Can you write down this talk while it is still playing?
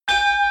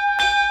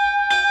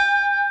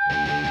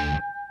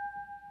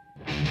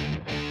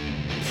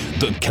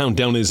The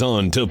countdown is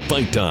on to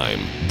fight time.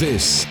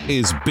 This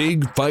is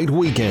Big Fight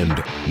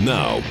Weekend.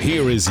 Now,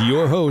 here is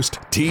your host,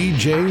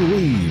 TJ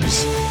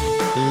Reeves.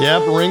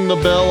 Yep, ring the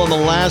bell on the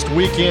last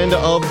weekend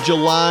of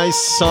July.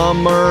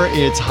 Summer,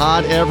 it's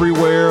hot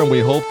everywhere, and we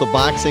hope the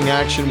boxing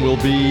action will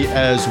be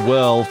as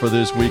well for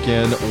this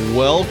weekend.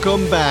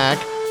 Welcome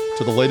back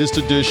to the latest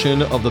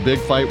edition of the Big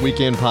Fight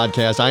Weekend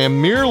podcast. I am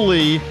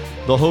merely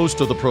the host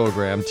of the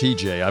program,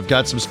 TJ. I've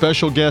got some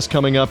special guests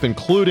coming up,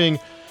 including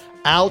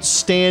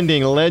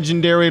outstanding,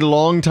 legendary,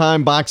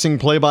 longtime boxing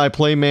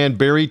play-by-play man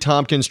Barry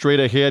Tompkins straight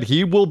ahead.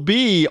 He will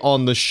be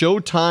on the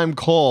Showtime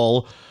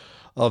call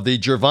of the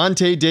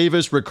Gervonta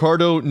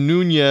Davis-Ricardo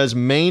Nunez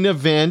main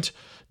event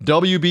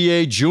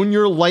WBA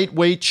Junior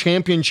Lightweight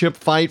Championship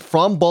fight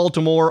from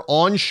Baltimore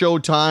on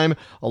Showtime,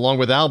 along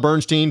with Al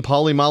Bernstein,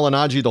 Paulie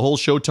Malignaggi, the whole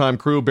Showtime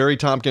crew. Barry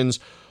Tompkins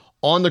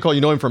on the call.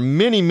 You know him for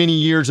many, many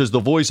years as the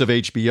voice of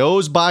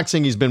HBO's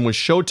boxing. He's been with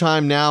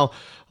Showtime now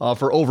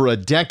for over a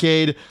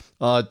decade.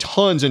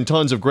 Tons and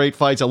tons of great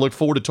fights. I look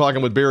forward to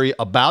talking with Barry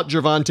about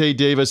Gervonta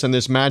Davis and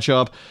this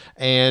matchup,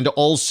 and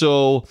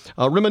also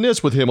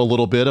reminisce with him a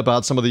little bit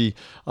about some of the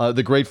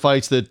great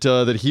fights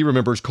that he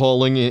remembers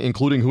calling,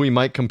 including who he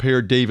might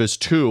compare Davis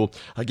to.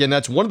 Again,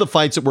 that's one of the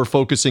fights that we're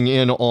focusing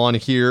in on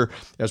here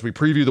as we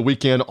preview the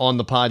weekend on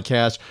the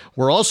podcast.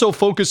 We're also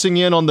focusing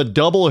in on the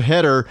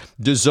doubleheader.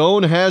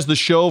 DAZN has the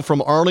show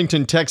from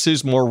Arlington,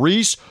 Texas.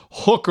 Maurice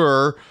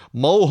Hooker,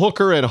 Mo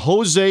Hooker, and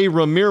Jose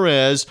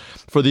Ramirez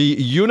for the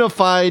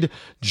Unified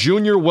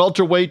Junior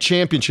Welterweight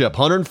Championship.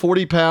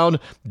 140-pound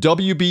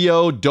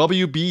WBO,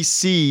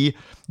 WBC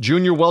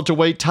Junior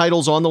Welterweight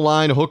titles on the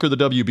line. Hooker, the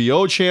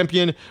WBO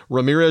champion.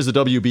 Ramirez, the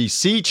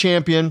WBC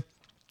champion.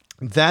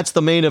 That's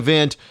the main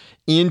event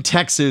in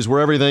Texas,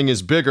 where everything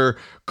is bigger.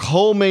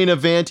 Co-main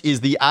event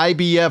is the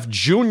IBF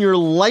Junior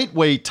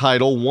Lightweight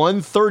title,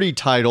 130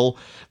 title.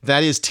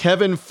 That is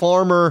Tevin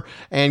Farmer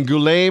and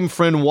Guillaume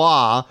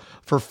Frenois.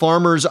 For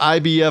Farmer's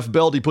IBF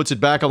belt, he puts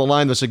it back on the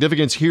line. The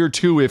significance here,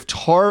 too, if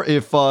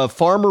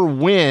Farmer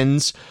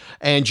wins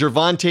and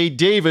Gervonta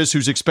Davis,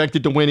 who's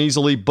expected to win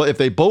easily, but if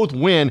they both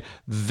win,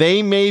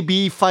 they may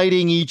be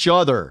fighting each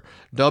other.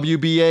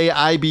 WBA,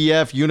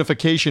 IBF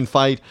unification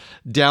fight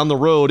down the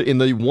road in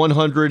the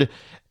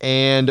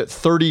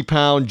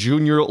 130-pound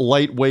junior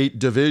lightweight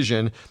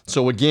division.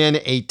 So again,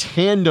 a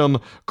tandem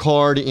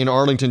card in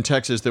Arlington,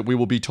 Texas that we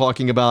will be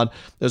talking about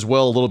as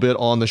well a little bit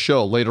on the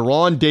show. Later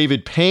on,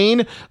 David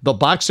Payne, the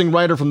boxing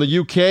writer from the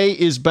UK,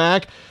 is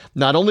back,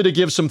 not only to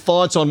give some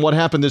thoughts on what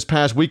happened this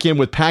past weekend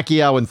with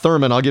Pacquiao and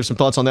Thurman. I'll give some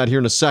thoughts on that here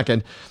in a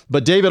second.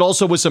 But David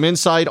also with some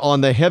insight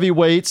on the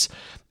heavyweights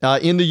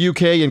in the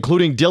UK,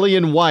 including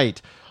Dillian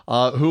Whyte,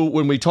 who,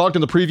 when we talked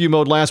in the preview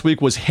mode last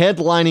week, was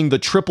headlining the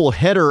triple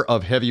header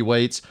of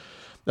heavyweights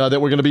that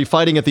we're going to be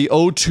fighting at the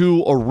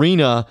O2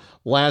 Arena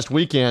last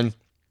weekend.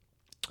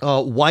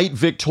 Whyte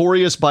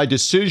victorious by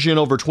decision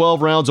over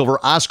 12 rounds over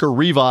Oscar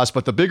Rivas,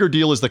 but the bigger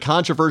deal is the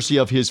controversy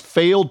of his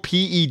failed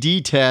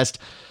PED test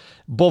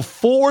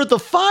before the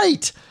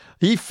fight.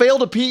 He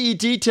failed a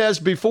PED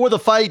test before the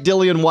fight,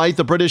 Dillian Whyte,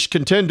 the British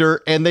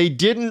contender, and they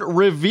didn't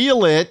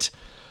reveal it,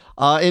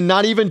 and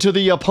not even to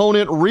the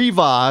opponent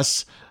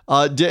Rivas.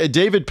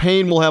 David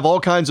Payne will have all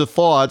kinds of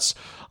thoughts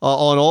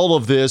on all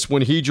of this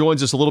when he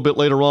joins us a little bit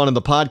later on in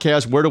the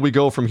podcast. Where do we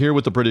go from here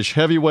with the British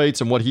heavyweights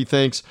and what he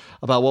thinks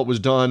about what was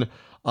done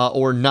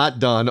or not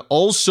done.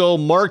 Also,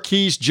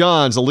 Marquise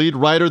Johns, the lead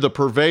writer, the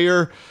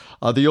purveyor,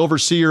 the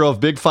overseer of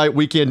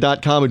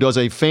BigFightWeekend.com, who does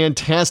a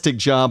fantastic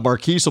job.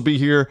 Marquise will be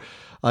here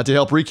to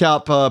help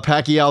recap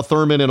Pacquiao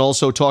Thurman and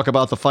also talk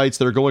about the fights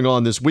that are going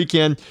on this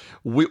weekend.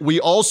 We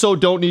also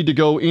don't need to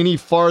go any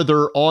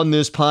farther on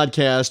this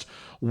podcast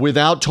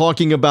without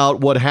talking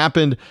about what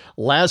happened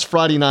last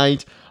Friday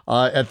night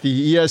at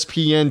the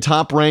ESPN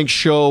Top Rank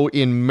show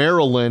in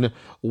Maryland,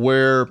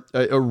 where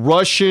a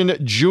Russian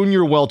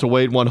junior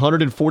welterweight,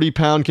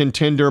 140-pound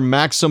contender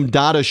Maxim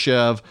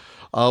Dadashev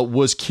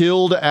was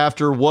killed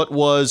after what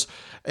was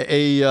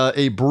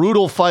a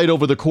brutal fight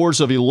over the course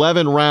of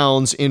 11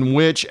 rounds, in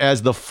which,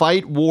 as the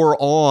fight wore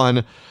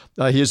on,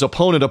 his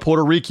opponent, a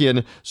Puerto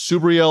Rican,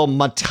 Subriel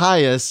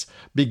Matias,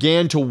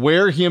 began to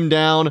wear him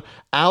down,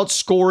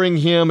 outscoring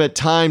him at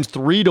times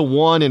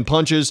 3-1 in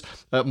punches.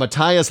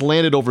 Matias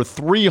landed over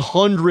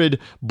 300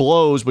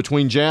 blows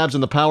between jabs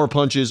and the power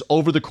punches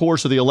over the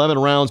course of the 11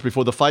 rounds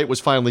before the fight was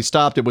finally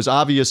stopped. It was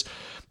obvious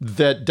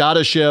that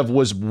Dadashev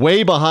was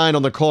way behind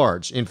on the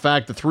cards. In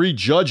fact, the three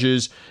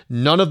judges,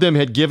 none of them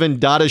had given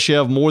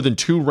Dadashev more than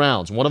 2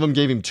 rounds. One of them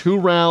gave him 2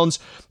 rounds.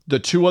 The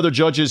 2 other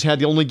judges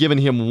had only given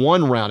him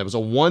 1 round. It was a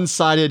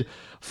one-sided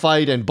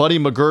fight, and Buddy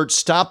McGirt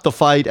stopped the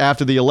fight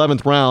after the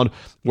 11th round,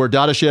 where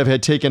Dadashev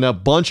had taken a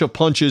bunch of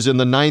punches in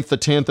the 9th, the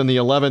 10th, and the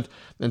 11th,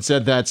 and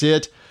said that's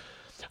it.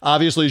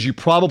 Obviously, as you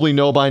probably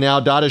know by now,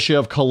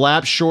 Dadashev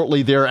collapsed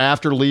shortly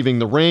thereafter, leaving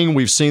the ring.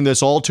 We've seen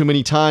this all too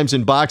many times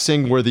in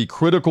boxing, where the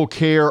critical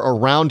care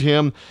around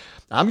him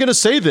I'm going to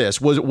say this,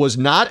 was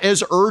not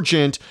as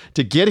urgent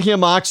to get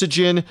him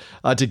oxygen,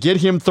 to get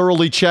him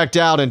thoroughly checked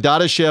out. And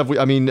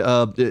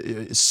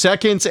Dadashev,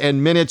 seconds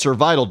and minutes are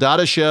vital.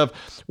 Dadashev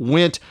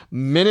went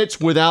minutes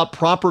without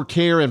proper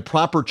care and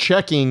proper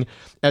checking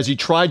as he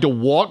tried to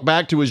walk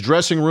back to his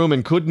dressing room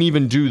and couldn't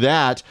even do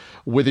that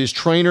with his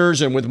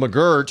trainers and with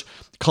McGirt.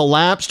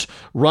 Collapsed,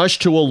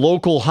 rushed to a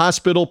local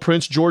hospital,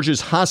 Prince George's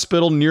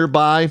Hospital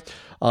nearby,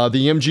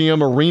 the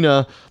MGM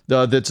Arena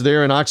that's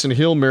there in Oxon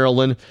Hill,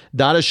 Maryland.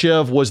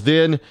 Dadashev was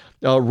then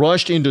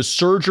rushed into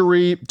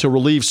surgery to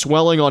relieve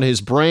swelling on his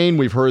brain.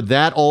 We've heard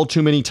that all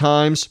too many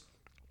times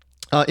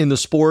in the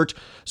sport.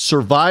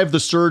 Survived the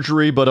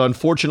surgery, but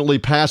unfortunately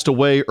passed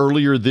away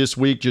earlier this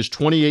week, just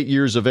 28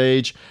 years of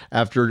age,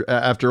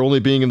 after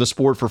only being in the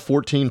sport for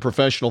 14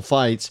 professional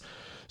fights.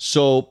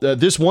 So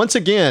this, once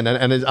again,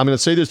 and I'm going to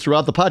say this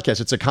throughout the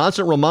podcast, it's a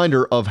constant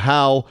reminder of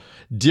how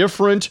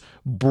different,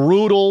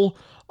 brutal,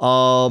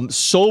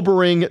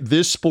 sobering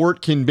this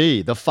sport can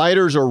be. The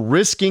fighters are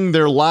risking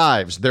their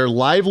lives, their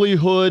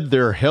livelihood,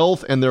 their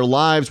health, and their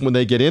lives when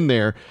they get in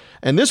there.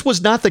 And this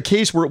was not the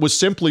case where it was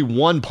simply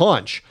one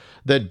punch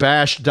that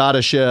bashed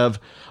Dadashev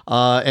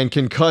and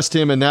concussed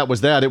him, and that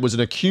was that. It was an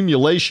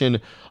accumulation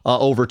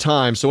over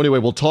time. So anyway,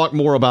 we'll talk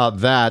more about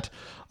that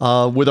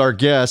with our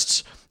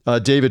guests,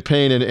 David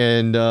Payne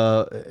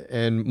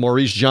and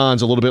Maurice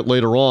Johns, a little bit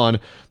later on.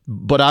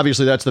 But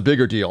obviously that's the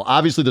bigger deal.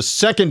 Obviously the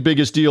second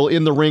biggest deal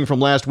in the ring from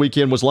last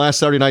weekend was last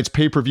Saturday night's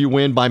pay-per-view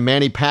win by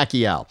Manny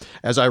Pacquiao.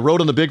 As I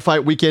wrote on the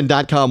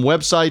BigFightWeekend.com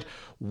website,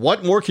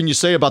 what more can you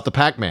say about the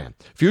Pac-Man?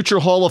 Future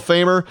Hall of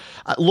Famer.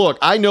 Look,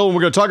 I know, and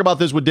we're going to talk about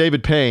this with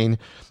David Payne,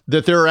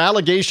 that there are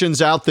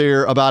allegations out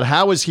there about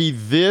how is he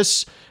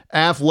this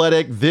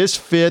athletic, this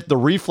fit, the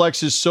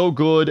reflexes so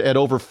good at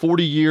over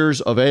 40 years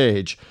of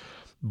age.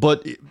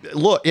 But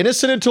look,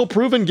 innocent until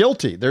proven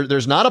guilty.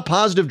 There's not a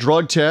positive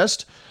drug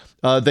test.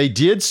 They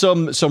did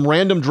some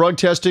random drug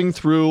testing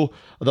through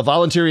the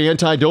Voluntary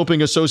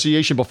Anti-Doping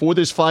Association before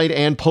this fight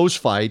and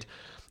post-fight.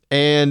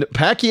 And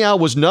Pacquiao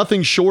was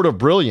nothing short of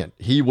brilliant.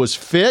 He was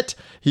fit.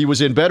 He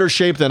was in better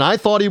shape than I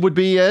thought he would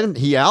be in.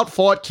 He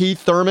outfought Keith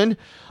Thurman.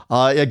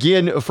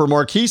 Again, for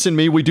Marquise and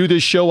me, we do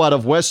this show out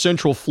of West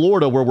Central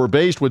Florida, where we're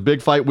based with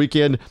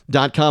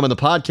BigFightWeekend.com and the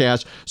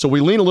podcast. So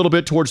we lean a little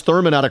bit towards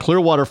Thurman out of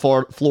Clearwater,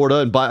 Florida,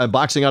 and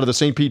boxing out of the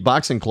St. Pete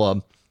Boxing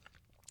Club.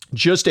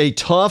 Just a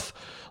tough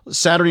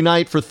Saturday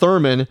night for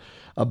Thurman.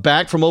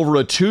 Back from over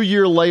a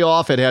 2-year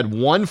layoff, had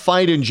one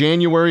fight in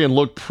January and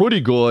looked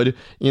pretty good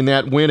in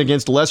that win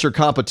against lesser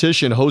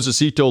competition,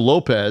 Josecito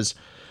Lopez.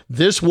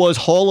 This was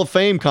Hall of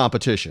Fame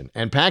competition,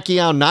 and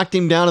Pacquiao knocked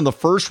him down in the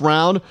first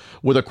round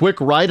with a quick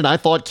right, and I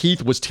thought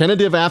Keith was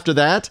tentative after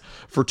that.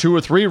 For 2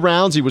 or 3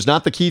 rounds, he was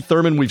not the Keith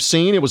Thurman we've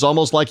seen. It was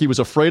almost like he was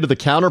afraid of the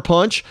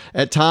counterpunch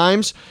at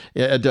times,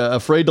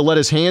 afraid to let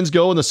his hands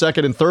go in the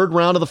second and third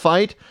round of the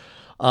fight.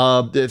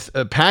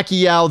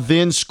 Pacquiao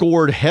then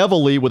scored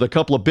heavily with a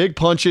couple of big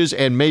punches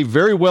and may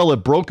very well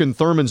have broken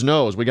Thurman's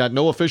nose. We got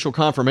no official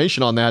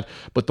confirmation on that,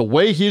 but the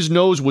way his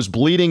nose was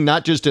bleeding,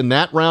 not just in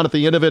that round at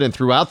the end of it and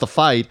throughout the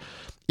fight,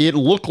 it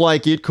looked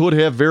like it could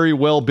have very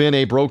well been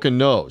a broken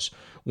nose.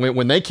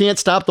 When they can't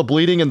stop the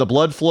bleeding and the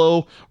blood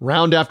flow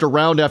round after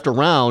round after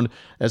round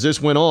as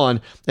this went on,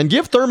 and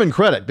give Thurman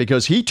credit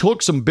because he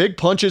took some big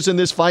punches in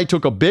this fight,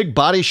 took a big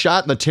body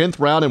shot in the 10th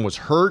round and was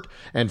hurt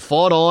and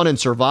fought on and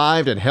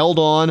survived and held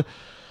on.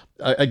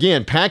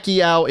 Again,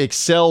 Pacquiao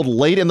excelled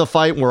late in the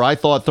fight where I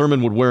thought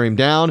Thurman would wear him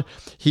down.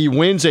 He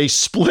wins a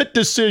split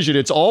decision.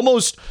 It's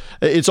almost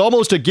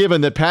a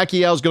given that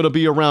Pacquiao is going to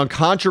be around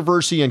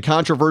controversy and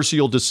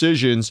controversial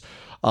decisions.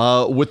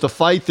 With the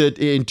fight that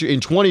in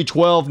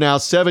 2012, now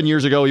 7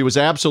 years ago, he was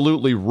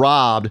absolutely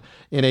robbed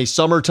in a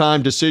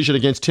summertime decision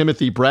against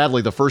Timothy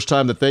Bradley, the first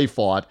time that they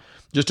fought.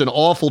 Just an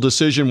awful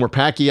decision where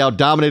Pacquiao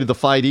dominated the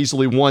fight,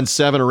 easily won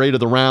 7 or 8 of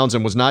the rounds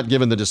and was not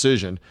given the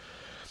decision.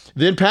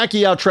 Then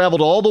Pacquiao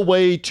traveled all the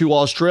way to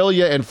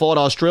Australia and fought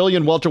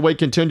Australian welterweight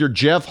contender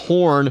Jeff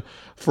Horn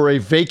for a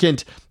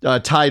vacant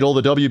title,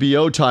 the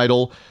WBO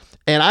title,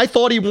 and I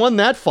thought he won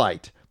that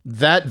fight.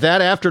 That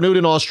afternoon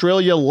in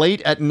Australia,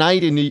 late at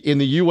night in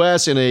the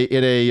U.S. in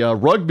a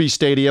rugby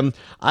stadium,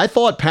 I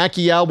thought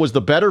Pacquiao was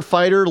the better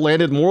fighter,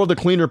 landed more of the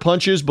cleaner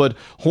punches, but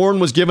Horn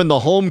was given the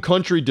home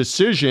country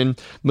decision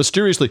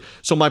mysteriously.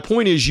 So my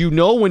point is,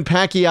 when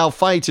Pacquiao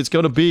fights, it's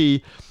going to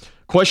be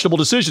questionable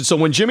decision. So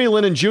when Jimmy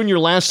Lennon Jr.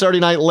 last Saturday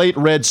night late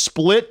read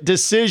split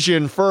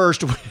decision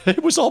first,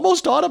 it was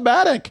almost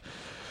automatic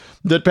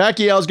that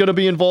Pacquiao is going to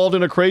be involved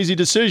in a crazy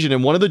decision.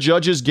 And one of the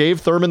judges gave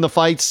Thurman the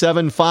fight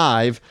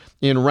 7-5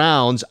 in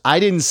rounds. I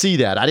didn't see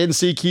that. I didn't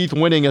see Keith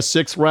winning a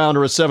 6th round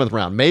or a 7th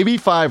round, maybe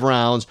 5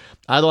 rounds.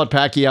 I thought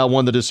Pacquiao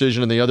won the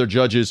decision and the other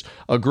judges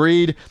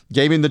agreed,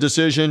 gave him the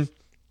decision.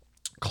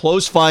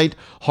 Close fight,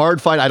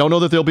 hard fight. I don't know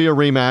that there'll be a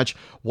rematch.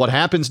 What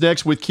happens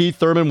next with Keith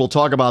Thurman, we'll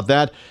talk about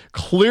that.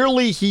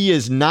 Clearly, he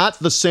is not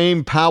the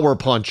same power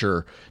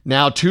puncher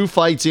now 2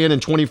 fights in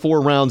and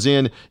 24 rounds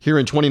in here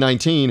in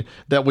 2019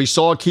 that we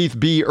saw Keith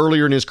be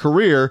earlier in his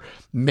career.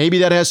 Maybe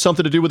that has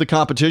something to do with the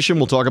competition.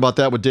 We'll talk about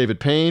that with David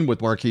Payne,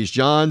 with Marquise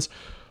Johns.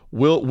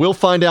 We'll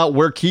find out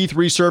where Keith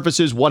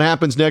resurfaces, what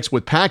happens next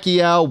with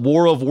Pacquiao,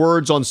 war of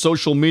words on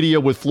social media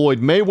with Floyd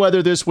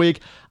Mayweather this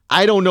week.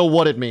 I don't know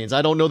what it means.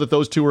 I don't know that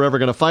those two are ever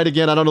going to fight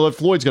again. I don't know that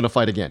Floyd's going to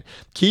fight again.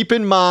 Keep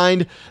in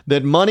mind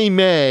that Money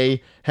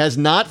May has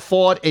not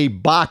fought a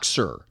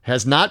boxer,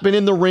 has not been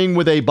in the ring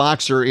with a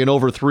boxer in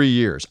over 3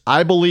 years.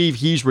 I believe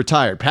he's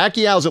retired.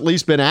 Pacquiao's at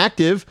least been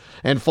active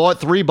and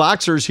fought 3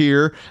 boxers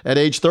here at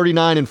age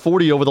 39 and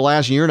 40 over the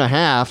last year and a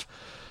half.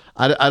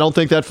 I don't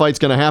think that fight's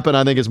going to happen.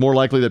 I think it's more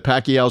likely that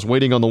Pacquiao's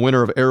waiting on the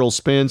winner of Errol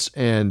Spence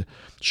and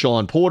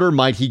Sean Porter.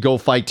 Might he go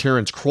fight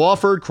Terrence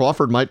Crawford?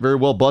 Crawford might very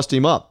well bust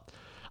him up.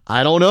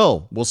 I don't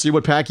know. We'll see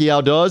what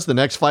Pacquiao does. The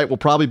next fight will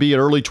probably be in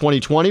early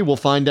 2020. We'll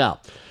find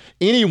out.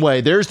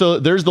 Anyway, there's the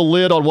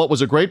lid on what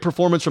was a great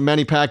performance from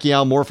Manny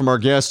Pacquiao. More from our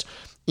guest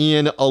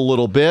in a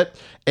little bit.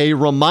 A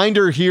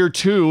reminder here,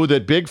 too,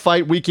 that Big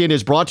Fight Weekend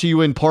is brought to you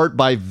in part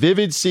by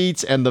Vivid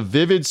Seats and the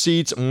Vivid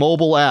Seats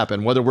mobile app.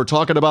 And whether we're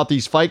talking about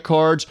these fight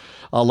cards,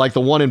 like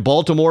the one in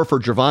Baltimore for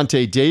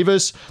Gervonta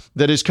Davis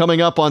that is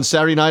coming up on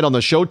Saturday night on the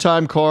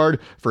Showtime card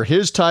for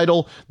his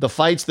title, the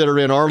fights that are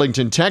in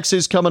Arlington,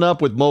 Texas coming up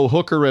with Mo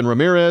Hooker and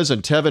Ramirez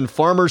and Tevin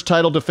Farmer's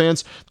title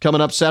defense coming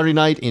up Saturday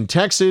night in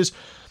Texas.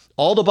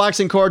 All the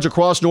boxing cards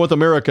across North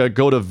America,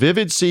 go to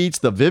Vivid Seats,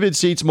 the Vivid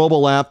Seats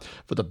mobile app,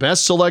 for the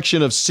best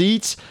selection of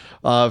seats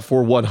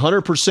for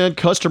 100%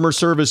 customer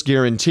service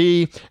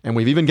guarantee. And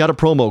we've even got a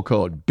promo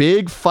code.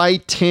 Big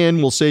Fight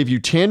 10 will save you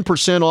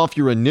 10% off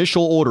your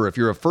initial order. If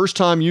you're a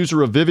first-time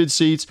user of Vivid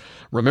Seats,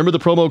 remember the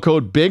promo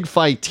code Big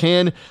Fight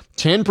 10,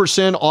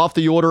 10% off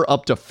the order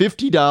up to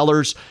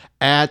 $50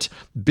 at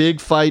Big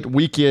Fight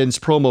Weekend's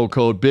promo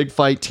code Big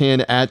Fight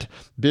 10 at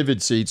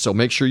Vivid Seats. So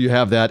make sure you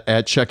have that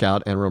at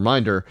checkout. And a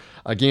reminder,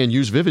 again,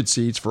 use Vivid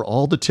Seats for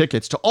all the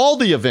tickets to all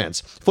the events.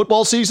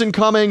 Football season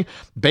coming,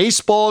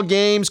 baseball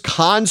games,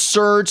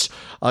 concerts,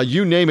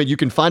 you name it. You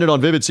can find it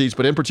on Vivid Seats.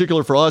 But in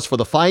particular for us, for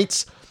the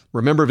fights,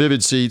 remember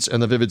Vivid Seats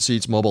and the Vivid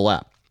Seats mobile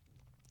app.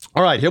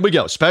 All right, here we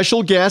go.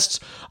 Special guests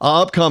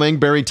upcoming.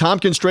 Barry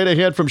Tompkins straight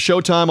ahead from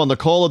Showtime on the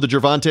call of the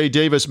Gervonta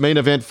Davis main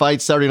event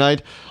fight Saturday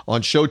night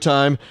on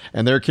Showtime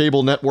and their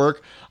cable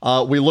network.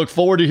 We look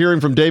forward to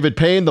hearing from David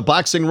Payne, the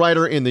boxing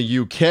writer in the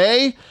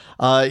UK.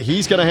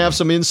 He's going to have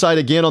some insight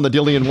again on the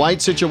Dillian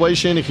Whyte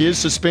situation, his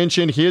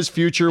suspension, his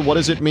future. What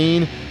does it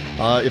mean?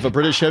 If a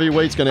British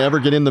heavyweight's going to ever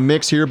get in the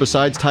mix here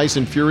besides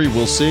Tyson Fury,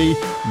 we'll see.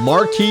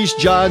 Marquise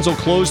Johns will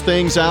close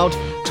things out,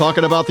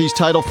 talking about these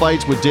title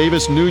fights with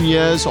Davis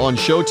Nunes on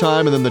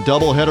Showtime and then the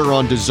doubleheader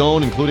on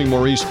DAZN, including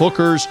Maurice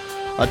Hooker's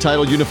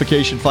title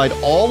unification fight.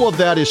 All of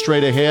that is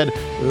straight ahead.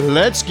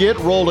 Let's get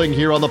rolling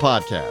here on the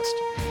podcast.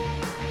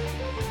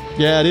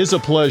 Yeah, it is a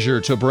pleasure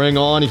to bring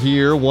on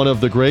here one of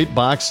the great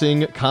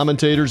boxing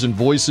commentators and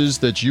voices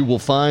that you will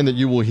find, that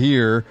you will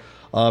hear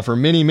for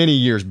many, many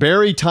years.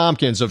 Barry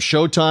Tompkins of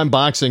Showtime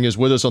Boxing is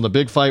with us on the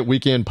Big Fight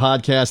Weekend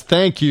podcast.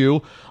 Thank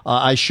you.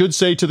 I should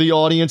say to the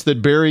audience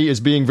that Barry is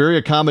being very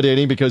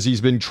accommodating because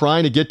he's been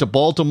trying to get to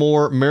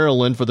Baltimore,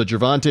 Maryland for the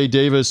Gervonta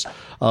Davis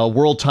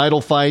world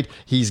title fight.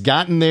 He's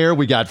gotten there.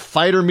 We got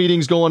fighter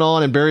meetings going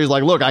on, and Barry's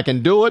like, look, I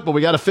can do it, but we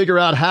got to figure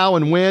out how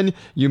and when.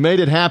 You made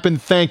it happen.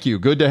 Thank you.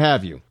 Good to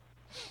have you.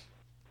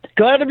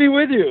 Glad to be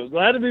with you.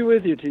 Glad to be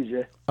with you,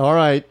 TJ. All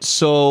right.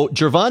 So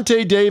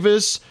Gervonta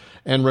Davis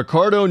and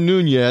Ricardo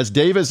Nunes.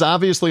 Davis,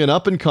 obviously an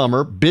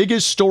up-and-comer.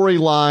 Biggest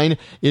storyline.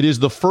 It is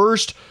the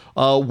first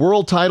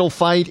world title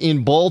fight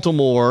in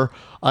Baltimore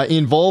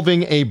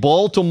involving a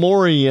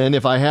Baltimorean,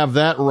 if I have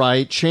that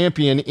right,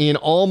 champion in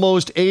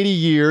almost 80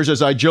 years.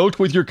 As I joked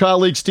with your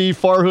colleague Steve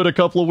Farhood a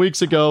couple of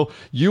weeks ago,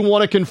 you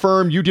want to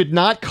confirm you did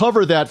not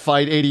cover that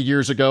fight 80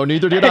 years ago.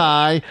 Neither did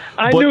I.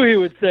 I knew he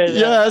would say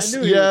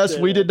that. Yes,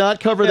 we did not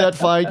cover that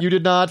fight. You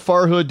did not.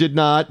 Farhood did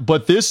not.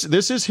 But this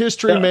is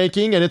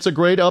history-making, and it's a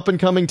great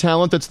up-and-coming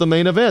talent that's the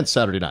main event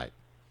Saturday night.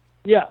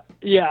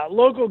 Yeah,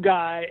 local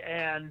guy,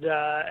 and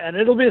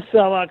it'll be a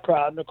sellout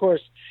crowd. And of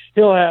course,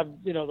 he'll have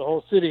the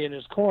whole city in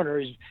his corner.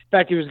 In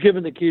fact, he was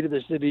given the key to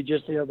the city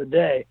just the other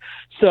day.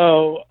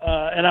 So,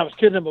 and I was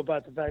kidding him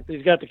about the fact that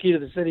he's got the key to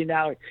the city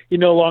now. He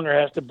no longer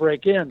has to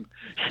break in.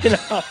 He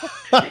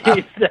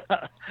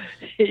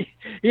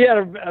had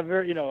a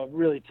very a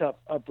really tough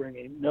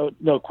upbringing.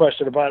 No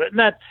question about it. And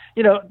that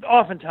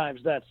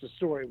oftentimes that's the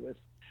story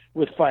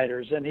with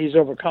fighters, and he's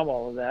overcome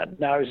all of that.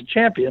 Now he's a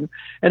champion,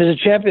 and is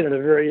a champion at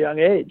a very young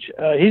age.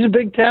 He's a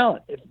big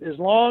talent. As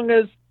long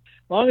as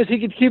he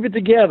can keep it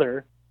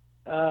together,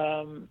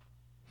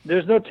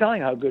 there's no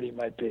telling how good he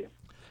might be.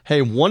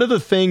 Hey, one of the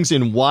things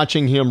in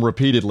watching him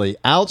repeatedly,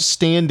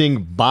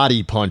 outstanding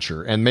body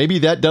puncher, and maybe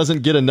that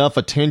doesn't get enough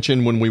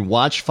attention when we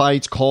watch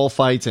fights, call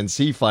fights, and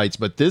see fights,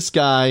 but this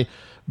guy,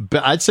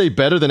 I'd say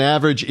better than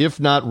average,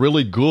 if not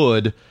really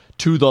good,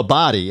 to the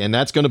body, and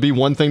that's going to be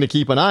one thing to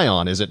keep an eye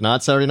on, is it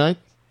not, Saturday night?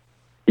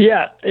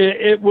 Yeah,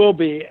 it will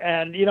be.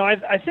 And,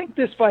 I think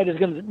this fight is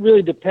going to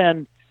really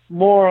depend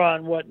more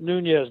on what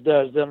Nunes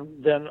does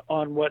than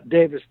on what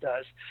Davis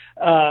does.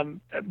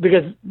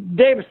 Because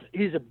Davis,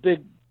 he's a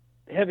big,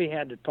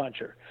 heavy-handed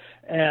puncher.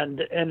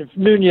 And if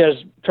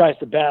Nunes tries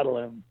to battle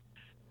him,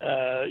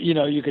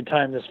 you could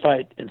time this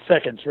fight in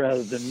seconds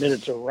rather than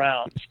minutes or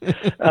rounds.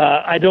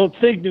 I don't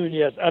think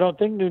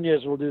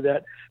Nunes will do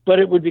that, but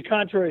it would be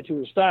contrary to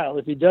his style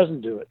if he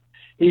doesn't do it.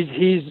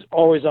 He's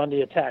always on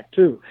the attack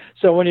too.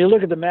 So when you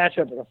look at the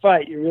matchup of the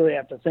fight, you really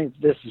have to think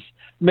this is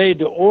made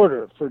to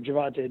order for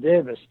Gervonta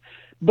Davis.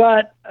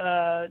 But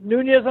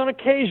Nunes on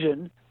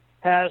occasion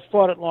has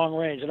fought at long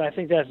range, and I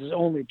think that's his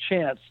only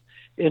chance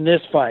in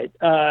this fight.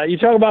 You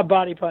talk about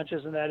body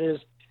punches, and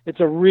it's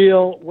a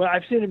real. Well,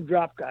 I've seen him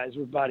drop guys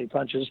with body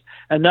punches,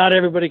 and not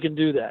everybody can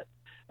do that.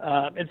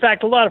 In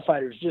fact, a lot of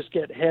fighters just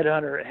get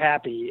headhunter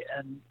happy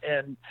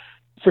and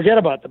forget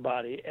about the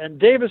body. And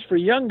Davis, for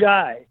a young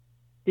guy,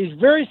 he's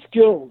very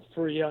skilled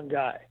for a young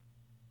guy.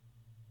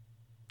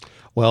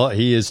 Well,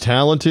 he is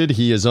talented.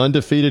 He is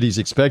undefeated. He's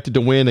expected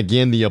to win.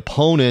 Again, the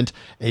opponent,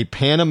 a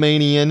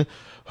Panamanian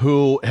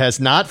who has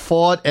not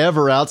fought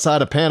ever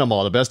outside of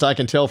Panama, the best I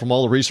can tell from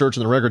all the research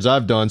and the records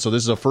I've done. So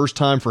this is a first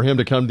time for him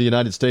to come to the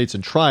United States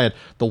and try it.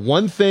 The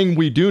one thing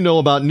we do know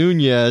about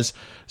Nunes,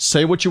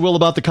 say what you will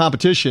about the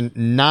competition,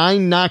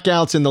 9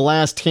 knockouts in the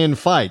last 10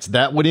 fights.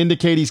 That would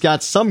indicate he's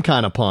got some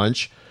kind of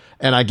punch.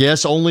 And I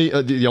guess the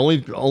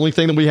only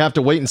thing that we have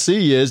to wait and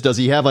see is, does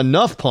he have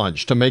enough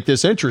punch to make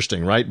this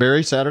interesting, right,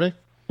 Barry, Saturday?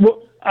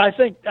 Well, I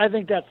think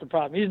that's the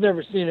problem. He's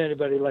never seen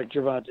anybody like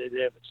Gervonta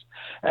Davis.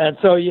 And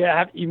so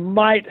you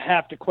might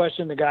have to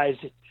question the guys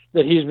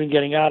that he's been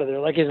getting out of there.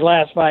 Like his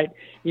last fight,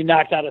 he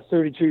knocked out a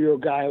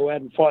 32-year-old guy who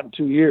hadn't fought in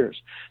 2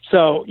 years.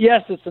 So,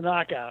 yes, it's a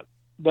knockout,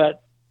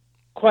 but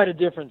quite a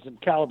difference in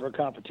caliber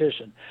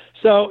competition.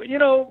 So,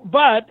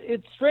 but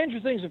stranger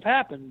things have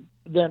happened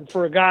than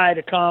for a guy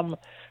to come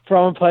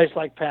from a place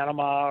like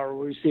Panama, or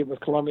we see it with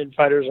Colombian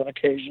fighters on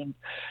occasion,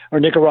 or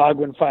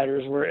Nicaraguan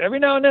fighters, where every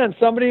now and then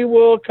somebody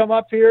will come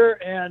up here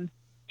and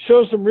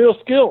show some real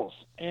skills.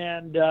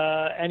 And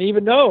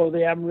even though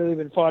they haven't really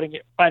been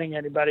fighting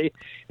anybody,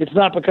 it's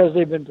not because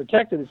they've been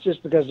protected. It's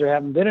just because there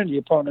haven't been any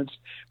opponents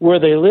where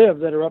they live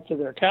that are up to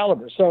their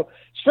caliber. So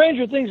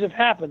stranger things have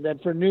happened than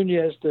for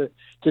Nunes to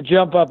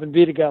jump up and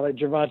beat a guy like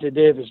Gervonta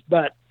Davis.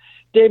 But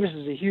Davis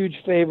is a huge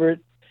favorite.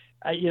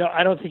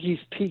 I don't think he's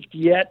peaked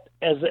yet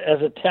as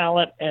a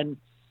talent, and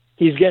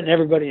he's getting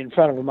everybody in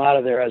front of him out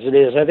of there as it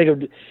is. I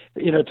think,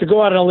 to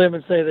go out on a limb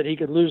and say that he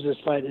could lose this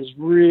fight is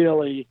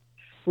really,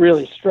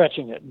 really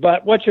stretching it.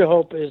 But what you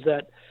hope is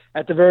that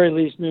at the very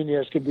least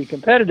Nunes could be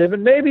competitive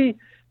and maybe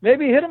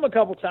hit him a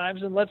couple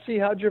times, and let's see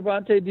how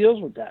Gervonta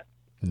deals with that.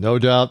 No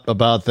doubt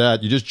about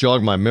that. You just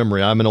jogged my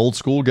memory. I'm an old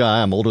school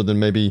guy. I'm older than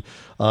maybe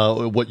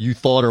what you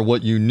thought or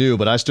what you knew,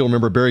 but I still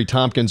remember Barry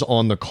Tompkins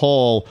on the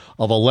call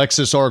of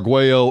Alexis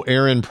Arguello,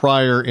 Aaron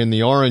Pryor in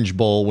the Orange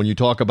Bowl. When you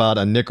talk about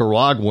a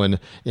Nicaraguan,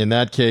 in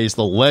that case,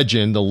 the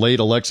legend, the late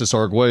Alexis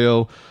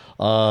Arguello,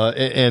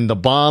 and the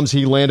bombs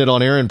he landed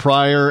on Aaron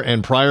Pryor,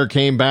 and Pryor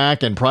came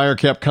back, and Pryor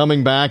kept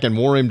coming back and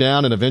wore him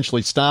down and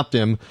eventually stopped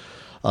him.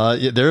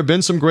 There have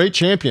been some great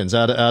champions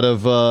out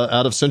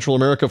of Central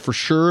America for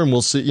sure, and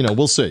we'll see.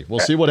 We'll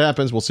see what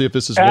happens. We'll see if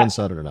this is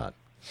one-sided or not.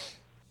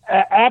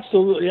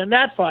 Absolutely, and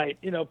that fight,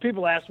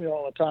 people ask me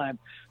all the time,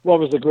 what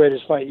was the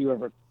greatest fight you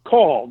ever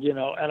called?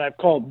 And I've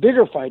called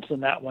bigger fights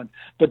than that one,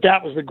 but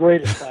that was the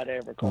greatest fight I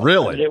ever called.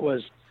 Really? And it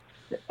wasn't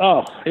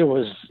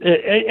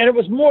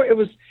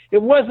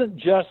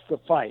just the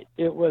fight;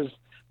 it was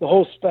the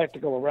whole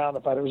spectacle around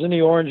the fight. It was in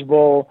the Orange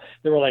Bowl.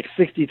 There were like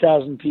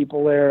 60,000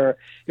 people there.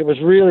 It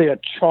was really a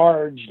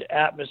charged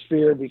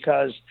atmosphere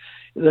because,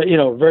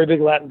 very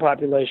big Latin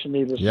population,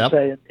 needless to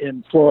say,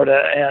 in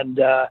Florida, and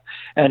that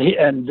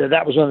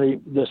was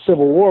when the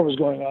Civil War was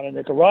going on in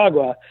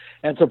Nicaragua,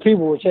 and so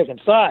people were taking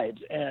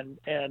sides, and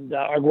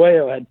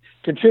Arguello had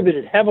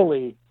contributed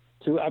heavily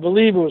to, I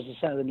believe it was the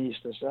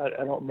Sandinistas.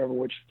 I don't remember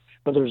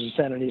whether it was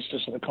the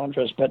Sandinistas or the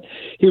Contras, but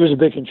he was a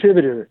big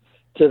contributor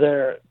to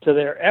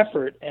their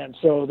effort, and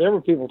so there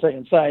were people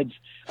taking sides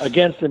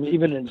against him,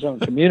 even in his own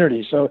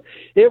community. So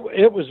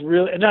it was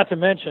really, and not to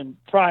mention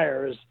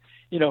Pryor, is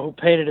who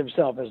painted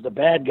himself as the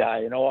bad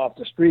guy, off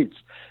the streets,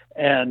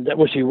 and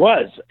which he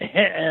was,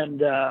 and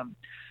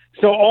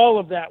so all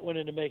of that went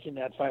into making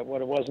that fight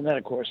what it was. And then,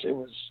 of course, it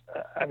was.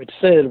 I would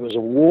say that it was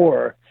a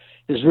war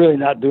is really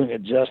not doing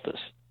it justice.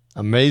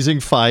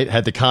 Amazing fight.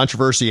 Had the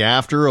controversy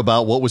after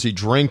about what was he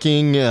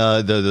drinking,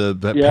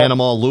 the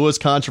Panama Lewis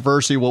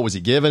controversy. What was he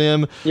giving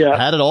him? Yeah.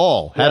 Had it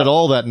all. Had it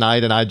all that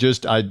night. And I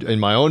in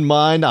my own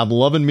mind, I'm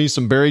loving me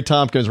some Barry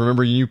Tompkins.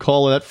 Remember you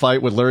calling that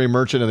fight with Larry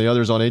Merchant and the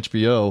others on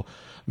HBO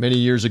many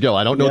years ago.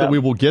 I don't know that we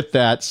will get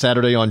that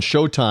Saturday on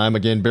Showtime.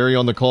 Again, Barry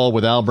on the call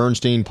with Al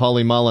Bernstein,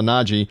 Paulie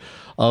Malignaggi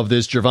of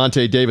this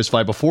Gervonta Davis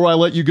fight. Before I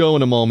let you go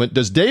in a moment,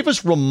 does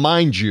Davis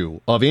remind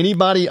you of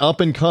anybody up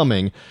and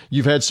coming?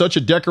 You've had such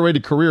a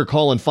decorated career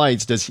calling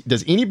fights.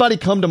 Does anybody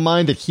come to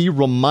mind that he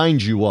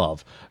reminds you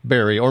of,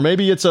 Barry? Or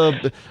maybe it's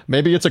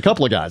a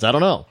couple of guys. I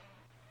don't know.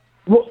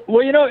 Well,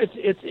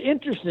 it's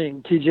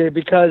interesting, TJ,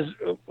 because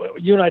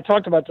you and I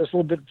talked about this a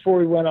little bit before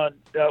we went on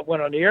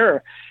the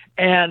air.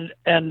 And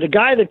the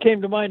guy that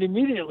came to mind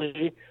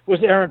immediately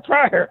was Aaron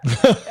Pryor.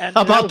 And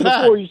How about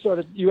that?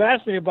 Before you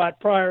asked me about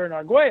Pryor and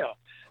Arguello.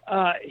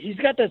 he's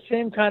got that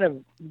same kind of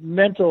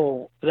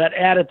that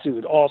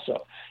attitude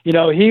also.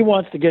 He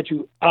wants to get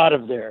you out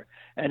of there,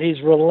 and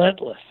he's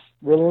relentless.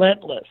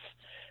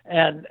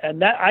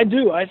 And that I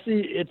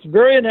see it's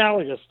very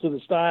analogous to the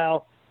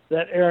style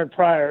that Aaron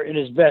Pryor in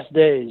his best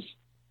days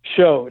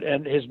showed.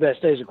 And his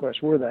best days, of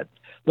course, were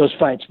those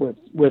fights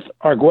with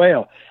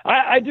Arguello.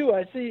 I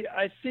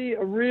see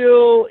a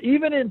real,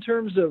 even in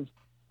terms of,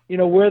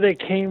 where they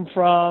came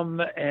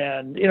from.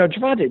 And,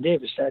 Gervonta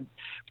Davis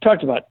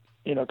talked about,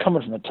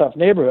 coming from a tough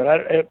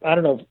neighborhood. I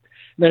don't know if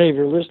many of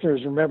your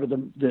listeners remember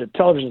the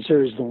television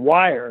series The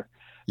Wire,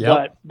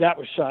 but that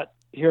was shot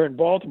here in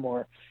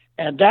Baltimore.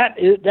 And that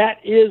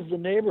is the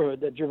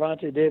neighborhood that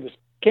Gervonta Davis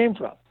came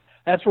from.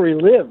 That's where he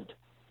lived.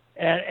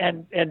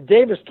 And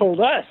Davis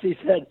told us, he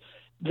said,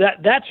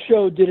 that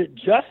show did it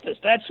justice.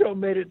 That show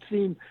made it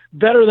seem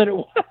better than it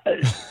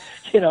was,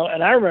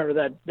 and I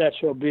remember that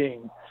show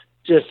being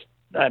just,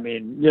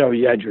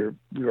 you had your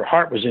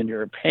heart was in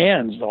your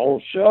hands the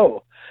whole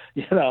show,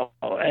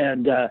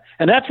 and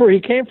that's where he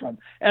came from.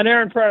 And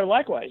Aaron Pryor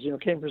likewise,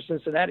 came from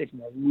Cincinnati,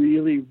 from a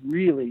really,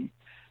 really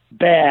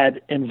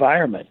bad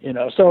environment,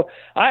 So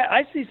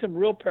I see some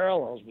real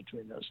parallels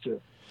between those two.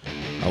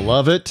 I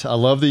love it. I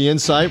love the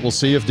insight. We'll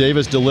see if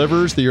Davis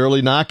delivers the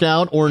early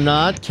knockout or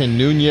not. Can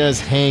Nunes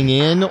hang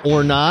in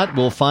or not?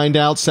 We'll find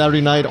out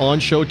Saturday night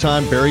on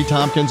Showtime. Barry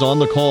Tompkins on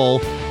the call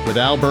with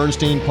Al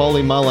Bernstein,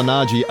 Paulie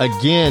Malignaggi.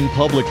 Again,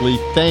 publicly,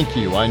 thank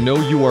you. I know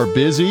you are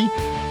busy.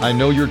 I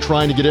know you're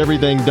trying to get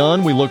everything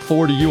done. We look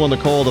forward to you on the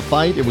Call of the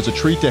Fight. It was a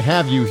treat to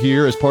have you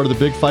here as part of the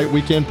Big Fight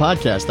Weekend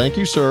podcast. Thank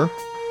you, sir.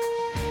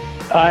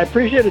 I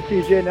appreciate it,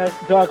 TJ. Nice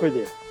to talk with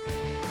you.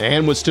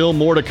 And with still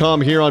more to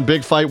come here on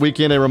Big Fight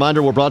Weekend, a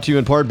reminder we're brought to you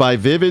in part by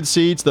Vivid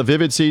Seats, the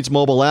Vivid Seats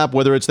mobile app,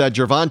 whether it's that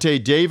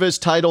Gervonta Davis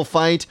title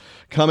fight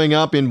coming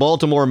up in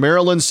Baltimore,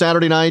 Maryland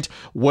Saturday night,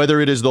 whether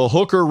it is the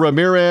Hooker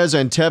Ramirez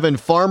and Tevin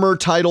Farmer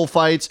title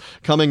fights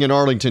coming in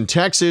Arlington,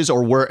 Texas,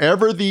 or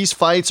wherever these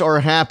fights are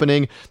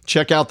happening,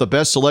 check out the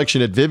best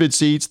selection at Vivid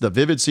Seats, the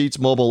Vivid Seats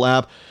mobile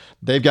app.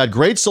 They've got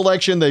great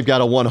selection. They've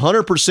got a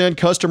 100%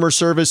 customer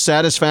service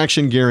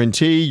satisfaction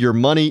guarantee. Your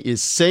money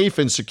is safe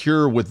and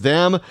secure with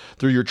them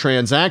through your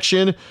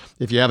transaction.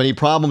 If you have any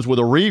problems with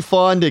a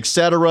refund,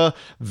 etc.,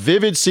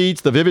 Vivid Seats,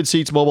 the Vivid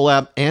Seats mobile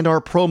app, and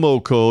our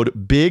promo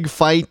code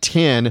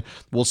BIGFIGHT10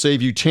 will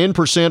save you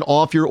 10%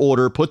 off your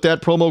order. Put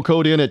that promo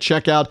code in at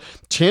checkout.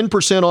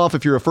 10% off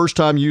if you're a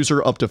first-time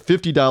user, up to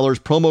 $50.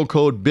 Promo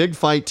code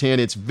BIGFIGHT10.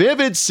 It's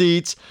Vivid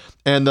Seats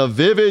and the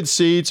Vivid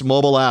Seats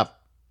mobile app.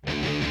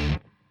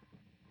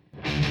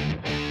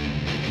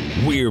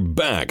 We're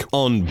back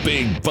on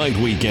Big Fight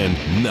Weekend.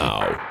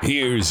 Now,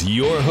 here's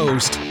your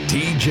host,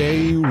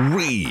 TJ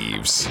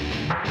Reeves.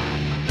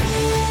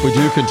 We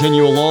do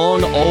continue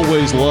along.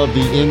 Always love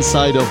the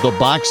insight of the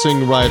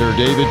boxing writer,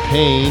 David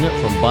Payne,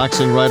 from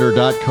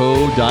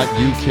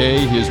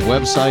boxingwriter.co.uk, his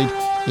website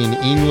in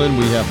England.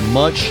 We have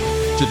much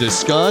to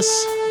discuss.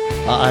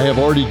 I have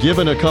already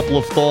given a couple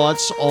of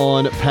thoughts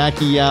on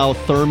Pacquiao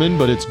Thurman,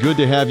 but it's good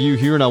to have you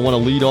here, and I want to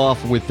lead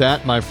off with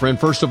that, my friend.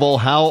 First of all,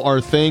 how are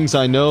things?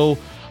 I know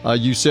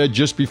you said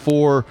just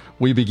before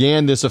we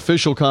began this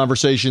official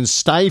conversation,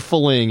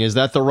 stifling. Is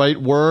that the right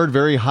word?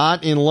 Very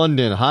hot in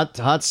London.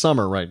 Hot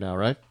summer right now,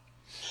 right?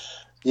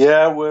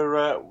 Yeah,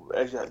 we're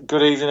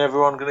good evening,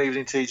 everyone. Good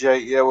evening,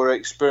 TJ. Yeah, we're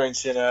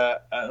experiencing an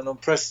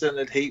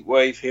unprecedented heat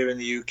wave here in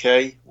the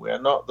UK. We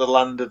are not the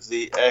land of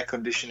the air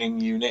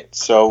conditioning unit,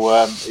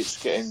 so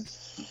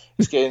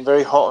it's getting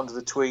very hot under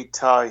the tweed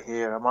tie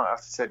here. I might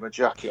have to take my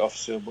jacket off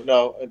soon. But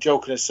no,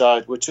 joking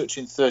aside, we're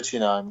touching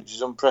 39, which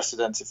is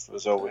unprecedented for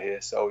us over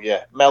here. So,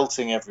 yeah,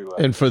 melting everywhere.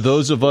 And for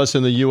those of us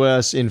in the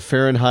U.S., in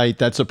Fahrenheit,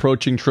 that's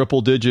approaching triple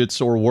digits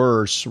or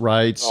worse,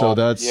 right? So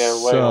that's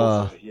way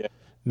over. Yeah.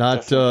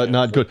 Not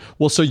good.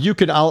 Well, so you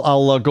could,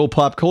 I'll go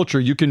pop culture.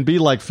 You can be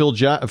like Phil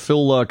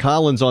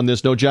Collins on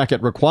this, no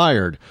jacket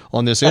required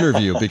on this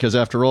interview, because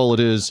after all, it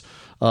is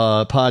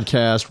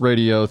podcast,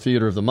 radio,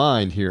 theater of the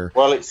mind here.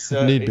 Well, it's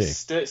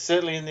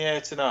certainly in the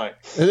air tonight.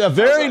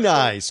 Very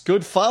nice.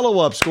 Good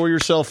follow-up. Score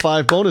yourself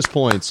 5 bonus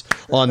points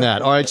on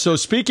that. All right, so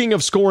speaking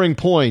of scoring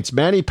points,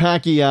 Manny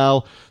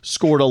Pacquiao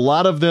scored a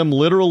lot of them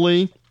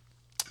literally,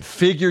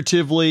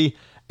 figuratively,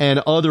 and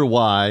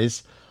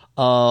otherwise.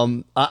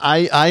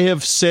 I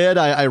have said,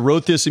 I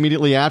wrote this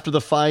immediately after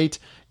the fight,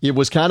 it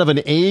was kind of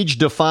an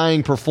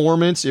age-defying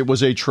performance. It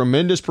was a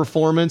tremendous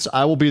performance.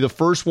 I will be the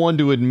first one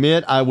to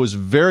admit I was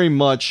very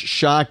much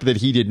shocked that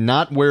he did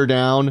not wear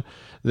down,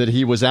 that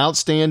he was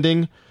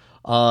outstanding,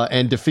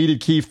 and defeated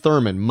Keith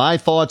Thurman. My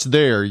thoughts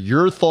there.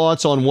 Your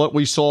thoughts on what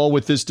we saw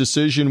with this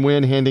decision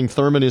win, handing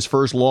Thurman his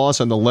first loss,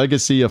 and the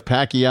legacy of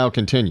Pacquiao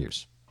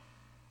continues.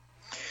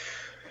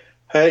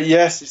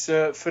 Yes, it's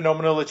a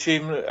phenomenal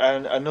achievement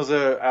and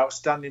another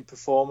outstanding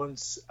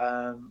performance.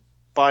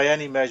 By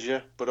any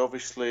measure, but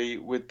obviously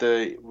with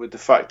the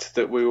fact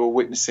that we were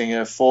witnessing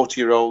a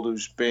 40-year-old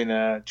who's been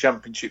a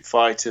championship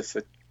fighter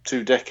for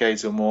 2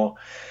 decades or more,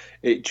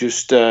 it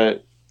just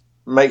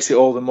makes it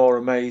all the more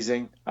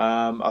amazing.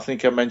 I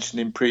think I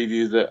mentioned in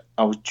preview that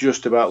I was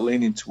just about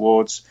leaning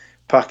towards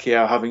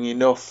Pacquiao having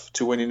enough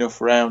to win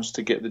enough rounds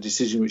to get the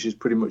decision, which is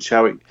pretty much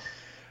how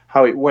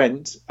it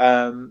went.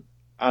 And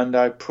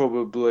I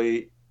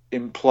probably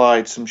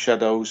implied some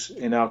shadows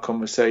in our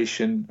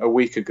conversation a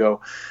week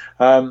ago.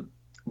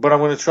 But I'm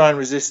going to try and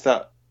resist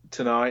that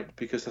tonight,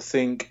 because I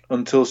think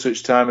until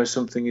such time as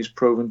something is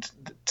proven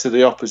to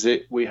the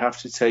opposite, we have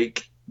to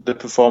take the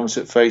performance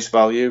at face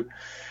value.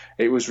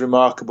 It was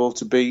remarkable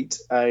to beat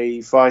a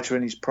fighter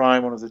in his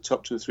prime, one of the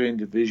top 2 or 3 in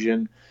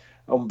division,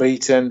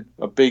 unbeaten,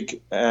 a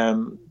big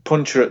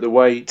puncher at the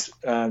weight.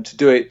 To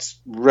do it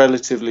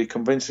relatively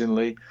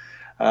convincingly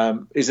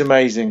is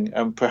amazing,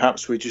 and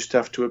perhaps we just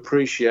have to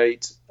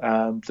appreciate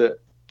that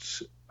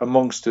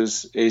amongst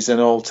us is an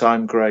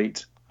all-time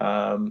great,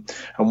 and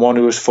one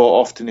who has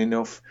fought often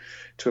enough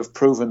to have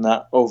proven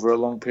that over a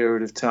long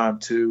period of time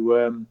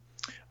to,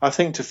 I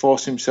think, to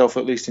force himself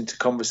at least into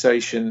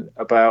conversation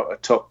about a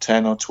top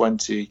 10 or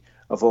 20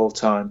 of all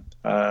time.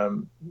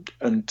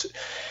 And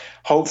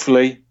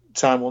hopefully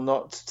time will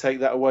not take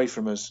that away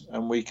from us,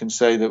 and we can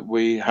say that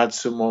we had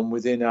someone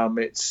within our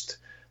midst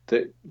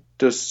that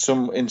does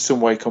in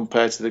some way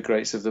compare to the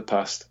greats of the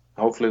past.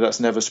 Hopefully that's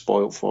never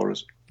spoiled for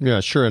us. Yeah,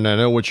 sure. And I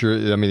know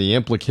the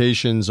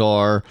implications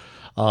are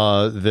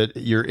that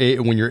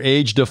when you're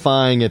age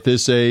defying at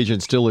this age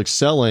and still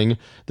excelling,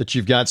 that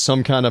you've got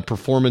some kind of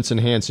performance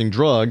enhancing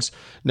drugs.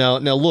 Now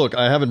look,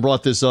 I haven't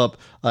brought this up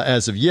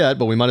as of yet,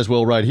 but we might as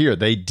well right here.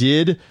 They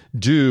did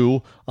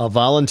do a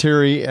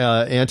voluntary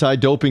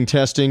anti-doping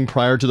testing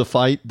prior to the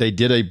fight. They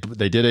did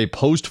a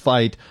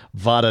post-fight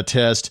VADA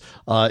test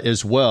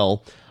as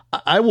well.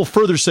 I will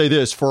further say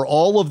this: for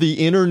all of the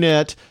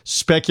internet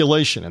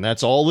speculation, and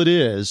that's all it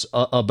is,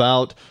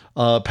 about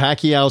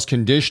Pacquiao's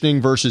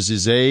conditioning versus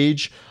his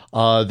age,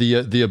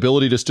 the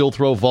ability to still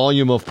throw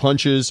volume of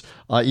punches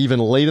even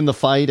late in the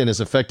fight and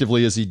as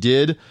effectively as he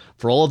did,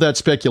 for all of that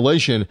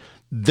speculation,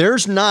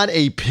 there's not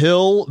a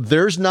pill,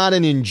 there's not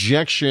an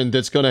injection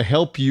that's going to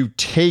help you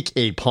take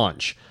a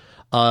punch.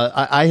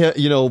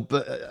 I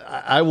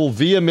will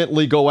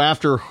vehemently go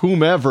after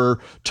whomever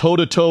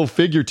toe-to-toe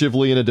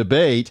figuratively in a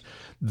debate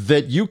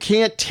that you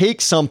can't take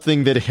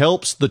something that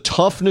helps the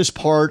toughness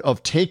part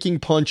of taking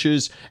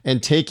punches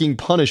and taking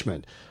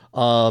punishment.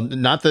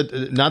 Not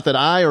that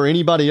I or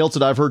anybody else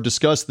that I've heard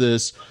discuss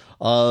this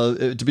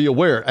to be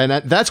aware.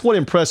 And that's what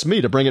impressed me,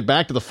 to bring it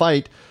back to the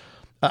fight.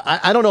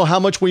 I don't know how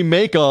much we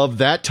make of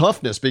that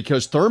toughness,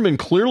 because Thurman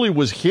clearly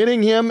was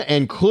hitting him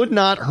and could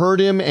not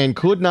hurt him and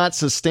could not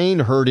sustain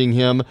hurting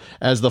him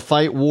as the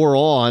fight wore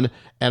on.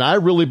 And I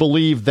really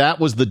believe that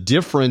was the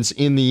difference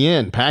in the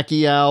end.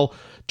 Pacquiao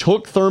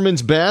took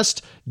Thurman's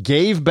best,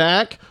 gave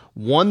back,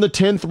 won the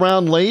 10th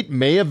round late,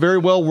 may have very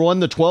well won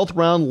the 12th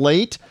round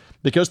late,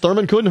 because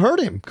Thurman couldn't hurt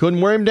him,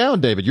 couldn't wear him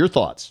down. David, your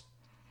thoughts?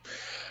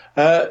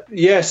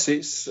 Yes,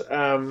 it's.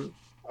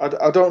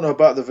 I don't know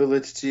about the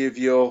validity of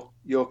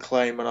your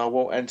claim, and I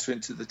won't enter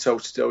into the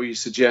toe-to-toe you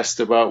suggest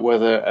about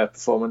whether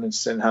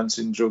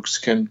performance-enhancing drugs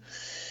can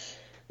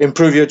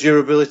improve your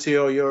durability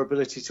or your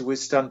ability to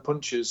withstand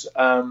punches.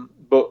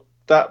 But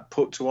that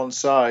put to one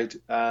side,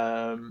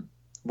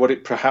 what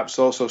it perhaps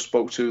also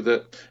spoke to,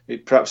 that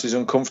it perhaps is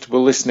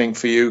uncomfortable listening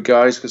for you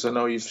guys, because I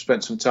know you've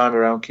spent some time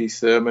around Keith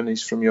Thurman.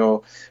 He's from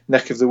your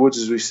neck of the woods,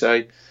 as we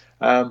say.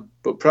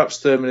 But perhaps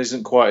Thurman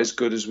isn't quite as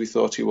good as we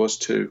thought he was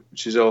too,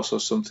 which is also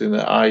something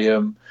that I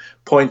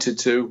pointed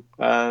to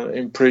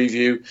in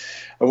preview,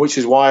 and which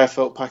is why I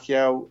felt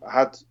Pacquiao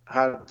had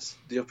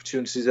the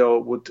opportunities,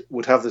 or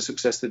would have the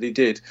success that he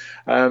did.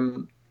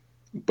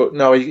 But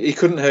no, he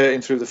couldn't hurt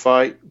him through the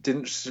fight,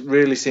 didn't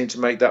really seem to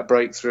make that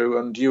breakthrough,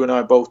 and you and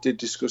I both did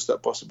discuss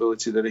that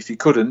possibility, that if he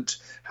couldn't,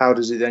 how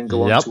does he then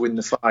go on to win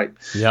the fight?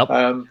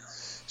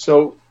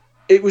 So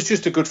it was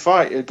just a good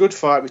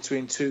fight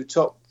between two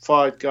top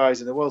 5 guys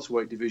in the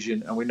welterweight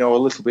division, and we know a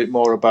little bit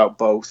more about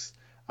both.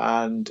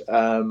 And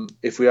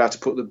if we are to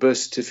put the birth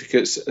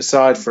certificates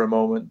aside for a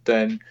moment,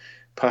 then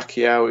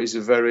Pacquiao is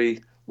a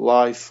very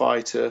live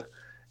fighter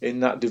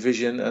in that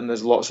division, and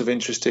there's lots of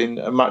interesting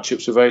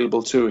matchups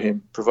available to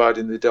him,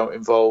 providing they don't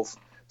involve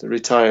the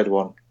retired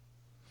one.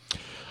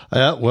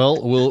 Well,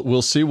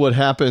 we'll see what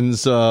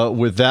happens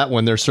with that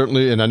one. There's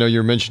certainly, and I know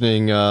you're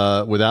mentioning,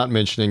 without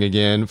mentioning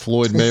again,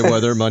 Floyd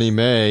Mayweather, Money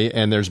May,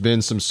 and there's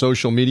been some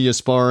social media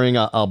sparring.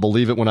 I'll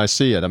believe it when I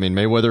see it. I mean,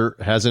 Mayweather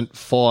hasn't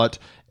fought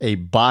a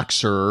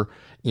boxer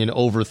in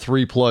over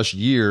 3+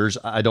 years.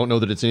 I don't know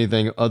that it's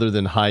anything other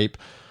than hype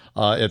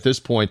at this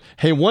point.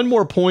 Hey, one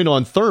more point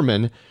on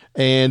Thurman,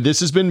 and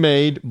this has been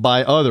made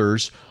by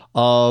others.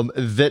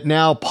 That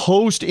now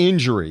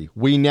post-injury,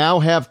 we now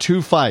have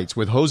 2 fights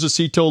with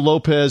Josecito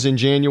Lopez in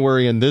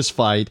January and this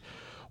fight,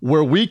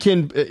 where we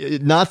can,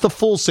 not the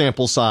full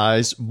sample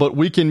size, but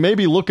we can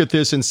maybe look at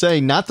this and say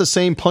not the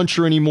same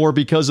puncher anymore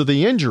because of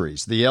the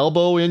injuries, the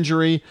elbow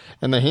injury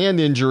and the hand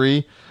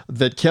injury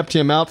that kept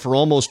him out for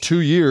almost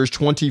 2 years,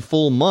 20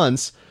 full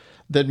months,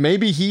 that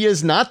maybe he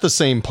is not the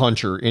same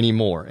puncher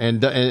anymore.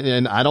 And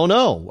I don't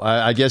know.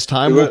 I guess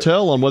time will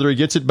tell on whether he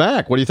gets it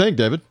back. What do you think,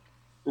 David?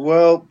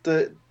 Well,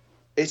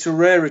 it's a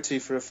rarity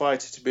for a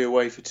fighter to be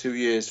away for 2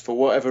 years for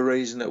whatever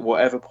reason at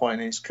whatever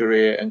point in his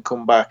career and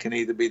come back and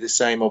either be the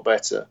same or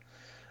better.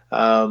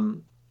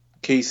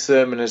 Keith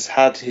Thurman has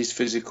had his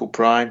physical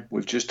prime.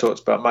 We've just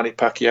talked about Manny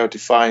Pacquiao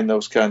defying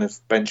those kind of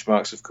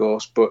benchmarks, of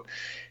course, but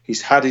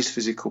he's had his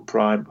physical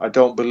prime. I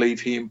don't believe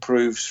he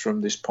improves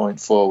from this point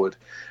forward.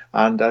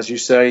 And as you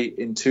say,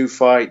 in 2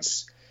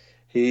 fights,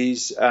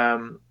 he's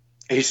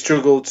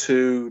struggled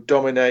to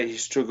dominate. He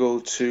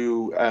struggled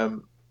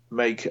to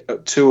make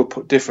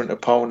 2 different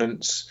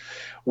opponents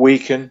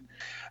weaken.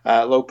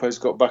 Lopez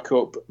got back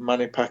up.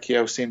 Manny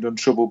Pacquiao seemed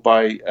untroubled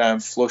by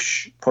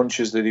flush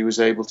punches that he was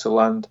able to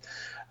land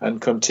and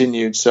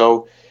continued.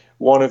 So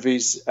one of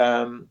his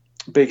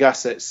big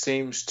assets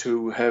seems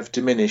to have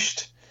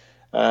diminished,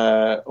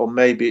 or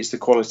maybe it's the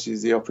quality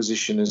of the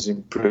opposition has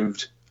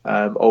improved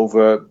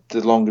over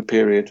the longer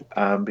period,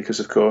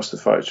 because of course the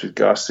fights with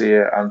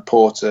Garcia and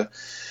Porter,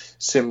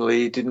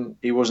 similarly,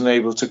 he wasn't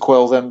able to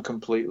quell them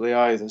completely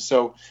either.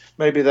 So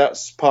maybe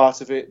that's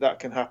part of it. That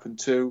can happen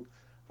too.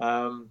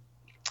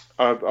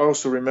 I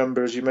also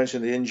remember, as you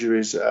mentioned, the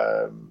injuries,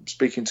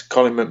 speaking to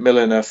Colin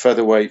McMillan, a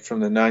featherweight from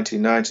the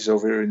 1990s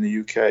over here in the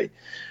UK,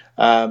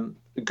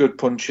 a good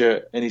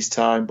puncher in his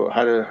time, but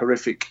had a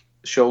horrific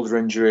shoulder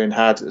injury and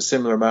had a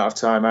similar amount of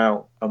time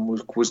out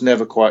and was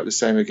never quite the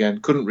same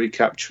again. Couldn't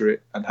recapture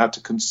it and had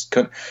to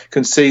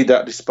concede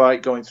that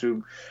despite going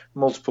through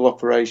multiple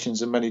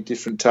operations and many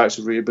different types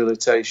of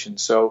rehabilitation.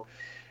 So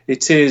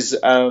it is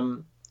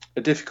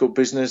a difficult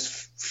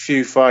business.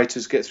 Few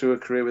fighters get through a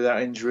career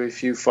without injury.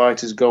 Few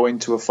fighters go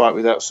into a fight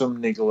without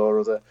some niggle or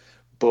other.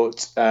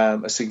 But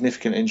a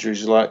significant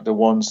injuries like the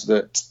ones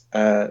that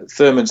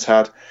Thurman's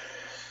had,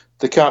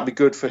 they can't be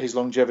good for his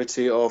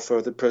longevity or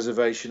for the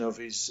preservation of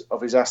his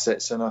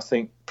assets. And I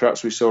think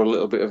perhaps we saw a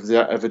little bit of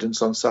that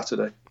evidence on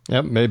Saturday.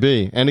 Yep,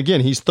 maybe. And again,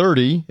 he's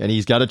 30, and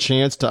he's got a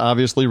chance to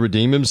obviously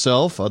redeem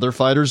himself. Other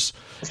fighters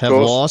have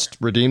lost,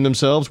 redeemed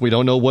themselves. We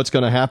don't know what's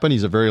going to happen.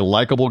 He's a very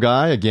likable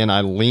guy. Again,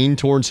 I lean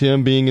towards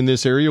him being in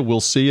this area.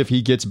 We'll see if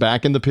he gets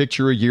back in the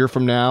picture a year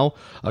from now,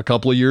 a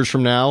couple of years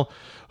from now.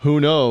 Who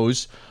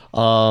knows?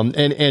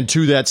 And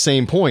to that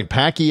same point,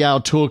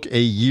 Pacquiao took a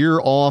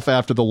year off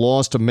after the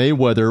loss to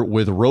Mayweather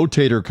with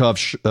rotator cuff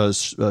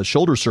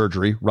shoulder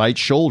surgery, right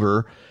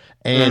shoulder,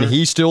 and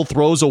he still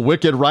throws a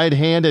wicked right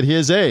hand at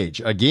his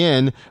age.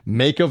 Again,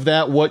 make of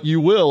that what you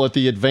will at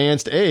the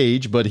advanced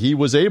age, but he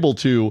was able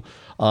to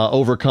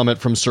overcome it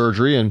from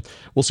surgery, and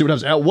we'll see what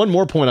happens. One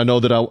more point I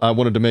know that I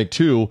wanted to make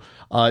too.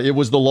 It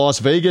was the Las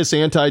Vegas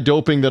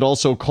anti-doping that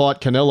also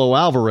caught Canelo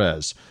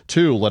Alvarez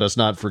too. Let us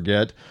not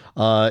forget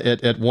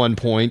at one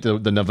point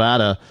the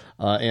Nevada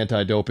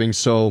anti-doping.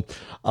 So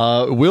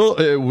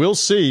we'll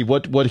see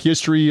what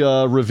history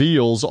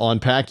reveals on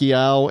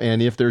Pacquiao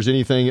and if there's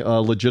anything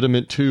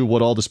legitimate to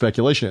what all the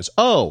speculation is.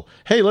 Oh,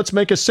 hey, let's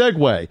make a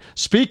segue.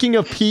 Speaking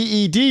of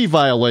PED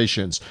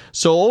violations,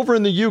 so over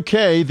in the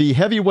UK, the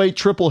heavyweight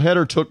triple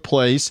header took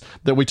place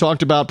that we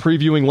talked about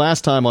previewing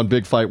last time on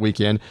Big Fight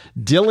Weekend.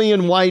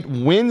 Dillian Whyte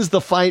wins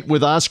the fight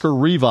with Oscar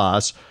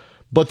Rivas.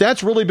 But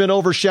that's really been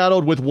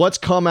overshadowed with what's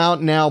come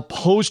out now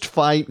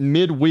post-fight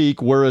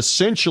midweek, where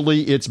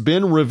essentially it's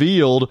been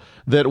revealed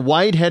that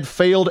Whyte had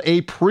failed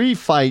a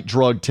pre-fight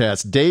drug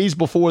test days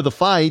before the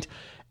fight,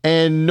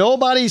 and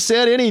nobody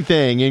said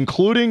anything,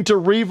 including to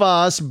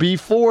Rivas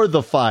before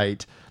the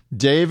fight.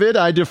 David,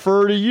 I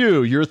defer to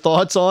you. Your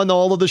thoughts on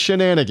all of the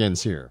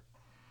shenanigans here?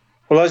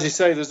 Well, as you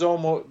say, there's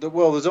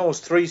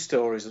almost 3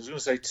 stories. I was going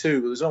to say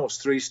 2, but there's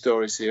almost 3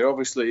 stories here.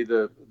 Obviously,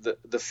 the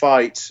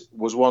fight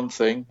was one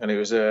thing, and it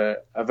was a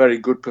very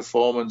good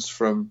performance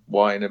from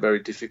Whyte in a very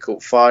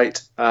difficult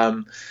fight.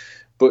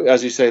 But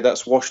as you say,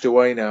 that's washed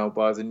away now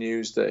by the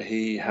news that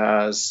he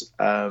has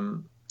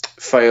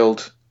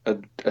failed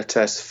a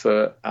test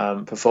for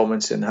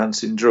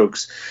performance-enhancing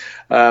drugs.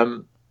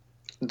 The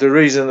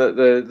reason that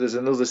there's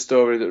another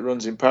story that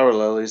runs in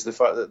parallel is the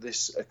fact that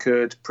this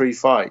occurred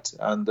pre-fight,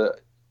 and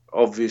that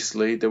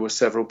obviously there were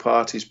several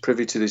parties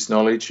privy to this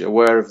knowledge,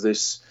 aware of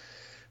this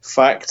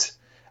fact,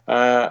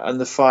 and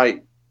the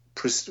fight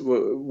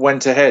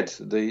went ahead.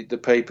 The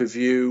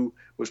pay-per-view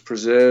was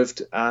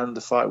preserved and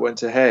the fight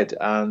went ahead.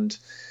 And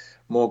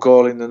more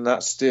galling than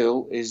that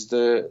still is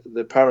the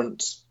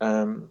apparent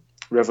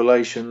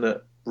revelation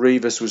that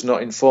Rivas was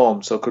not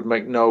informed, so could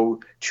make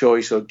no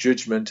choice or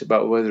judgment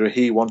about whether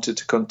he wanted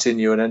to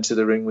continue and enter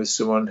the ring with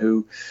someone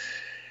who,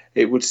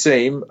 it would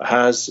seem,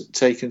 has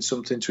taken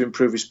something to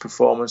improve his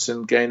performance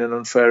and gain an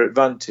unfair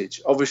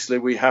advantage. Obviously,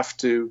 we have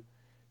to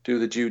do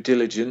the due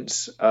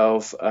diligence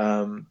of,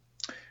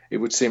 it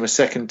would seem, a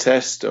second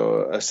test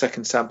or a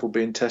second sample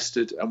being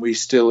tested, and we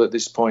still at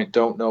this point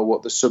don't know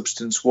what the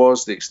substance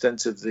was, the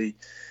extent of the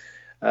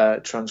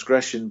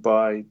transgression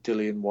by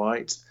Dillian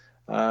Whyte.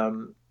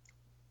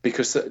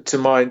 Because as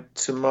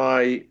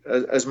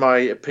my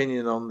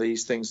opinion on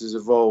these things has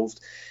evolved,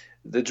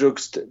 the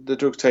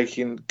drug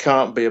taking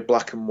can't be a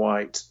black and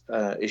white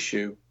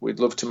issue. We'd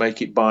love to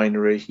make it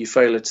binary. You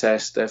fail a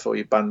test, therefore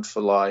you're banned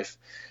for life.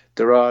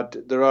 There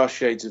are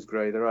shades of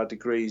grey. There are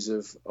degrees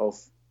of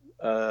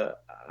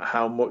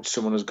how much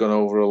someone has gone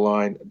over a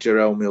line.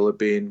 Jarrell Miller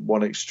being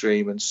one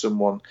extreme, and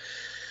someone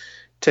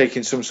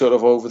taking some sort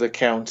of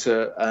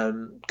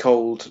over-the-counter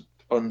cold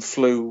and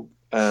flu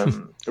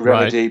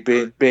remedy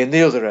being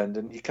the other end,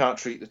 and you can't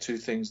treat the two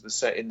things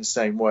in the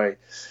same way.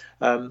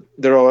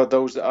 There are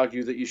those that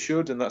argue that you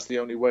should, and that's the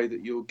only way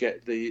that you'll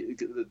get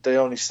the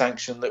only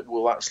sanction that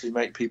will actually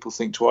make people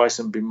think twice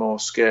and be more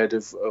scared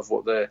of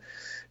what they're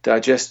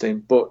digesting.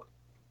 But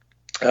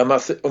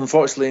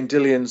unfortunately, in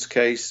Dillian's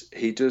case,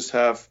 he does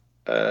have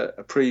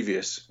a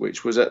previous,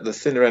 which was at the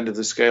thinner end of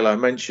the scale I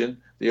mentioned,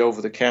 the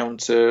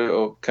over-the-counter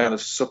or kind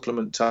of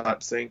supplement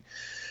type thing,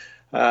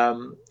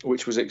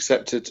 which was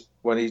accepted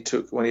when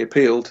he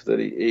appealed, that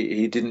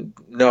he didn't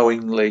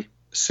knowingly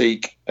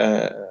seek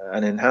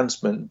an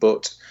enhancement.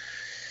 But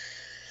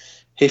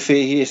if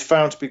he is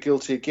found to be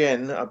guilty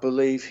again, I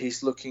believe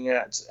he's looking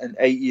at an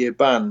 8-year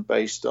ban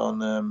based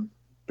on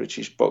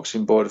British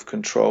Boxing Board of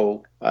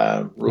Control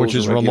rules, which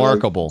is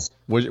remarkable.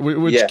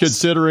 Which yes.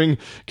 considering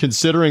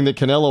that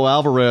Canelo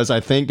Alvarez, I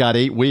think, got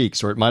 8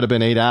 weeks, or it might have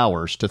been 8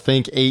 hours. To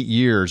think 8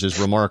 years is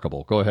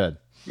remarkable. Go ahead.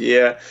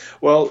 Yeah,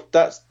 well,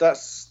 that's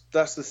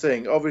the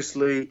thing.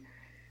 Obviously,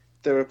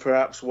 there are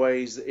perhaps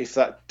ways that if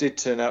that did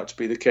turn out to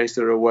be the case,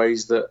 there are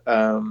ways that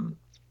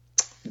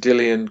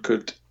Dillian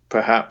could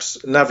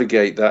perhaps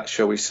navigate that,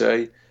 shall we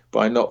say,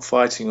 by not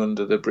fighting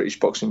under the British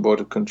Boxing Board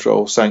of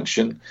Control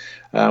sanction.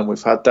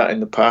 We've had that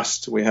in the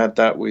past. We had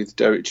that with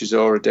Derek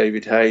Chisora,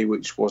 David Haye,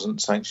 which wasn't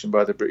sanctioned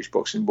by the British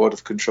Boxing Board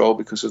of Control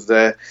because of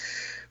their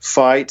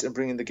fight and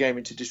bringing the game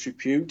into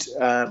disrepute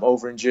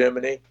over in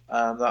Germany.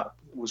 That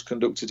was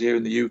conducted here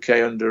in the UK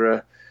under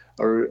a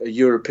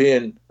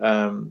European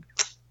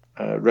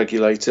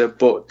regulator.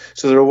 But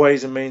so there are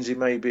ways and means he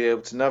may be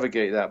able to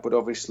navigate that. But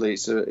obviously,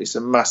 it's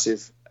a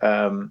massive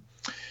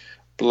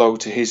blow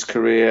to his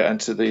career and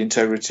to the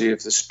integrity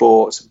of the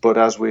sport. But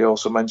as we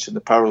also mentioned,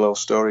 the parallel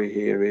story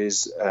here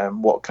is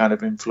what kind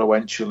of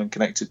influential and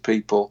connected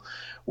people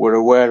were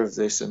aware of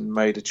this and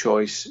made a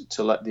choice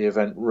to let the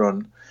event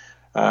run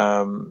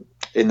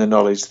in the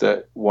knowledge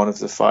that one of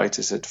the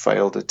fighters had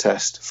failed a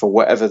test for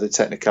whatever the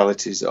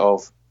technicalities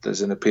of.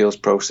 There's an appeals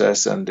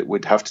process and it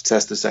would have to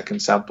test the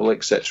second sample,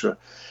 etc.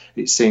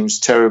 It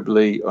seems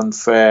terribly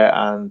unfair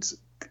and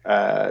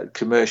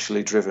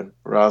commercially driven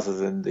rather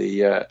than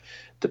the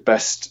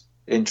best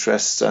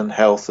interests and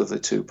health of the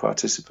two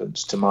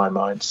participants, to my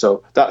mind.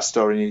 So that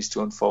story needs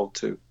to unfold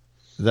too.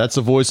 That's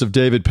the voice of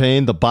David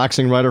Payne, the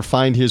boxing writer.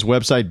 Find his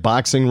website,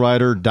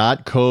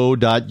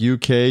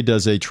 boxingwriter.co.uk.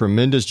 Does a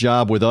tremendous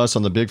job with us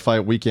on the Big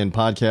Fight Weekend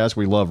podcast.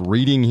 We love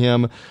reading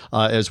him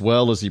as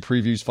well as he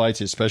previews fights.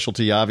 His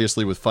specialty,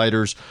 obviously, with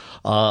fighters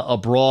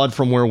abroad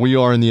from where we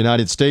are in the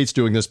United States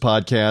doing this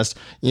podcast,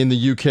 in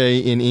the UK,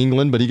 in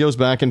England. But he goes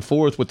back and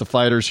forth with the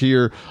fighters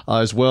here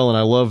as well, and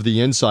I love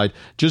the insight.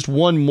 Just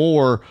one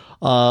more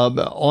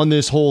on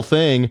this whole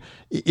thing.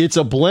 It's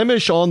a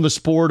blemish on the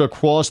sport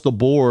across the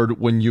board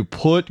when you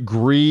put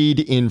greed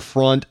in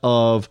front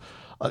of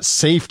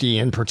safety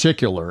in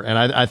particular. And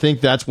I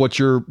think that's what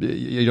you're,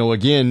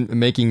 again,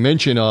 making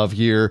mention of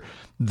here,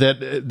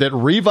 that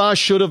Rivas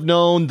should have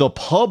known, the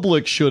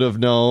public should have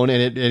known,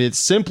 and it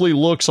simply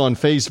looks on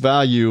face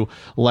value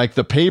like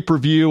the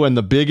pay-per-view and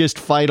the biggest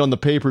fight on the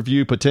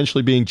pay-per-view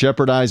potentially being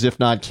jeopardized, if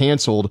not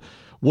canceled,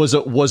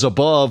 was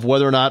above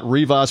whether or not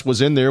Rivas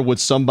was in there with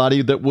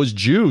somebody that was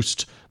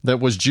juiced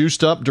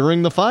up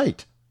during the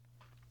fight.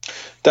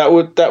 That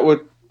would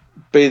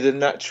be the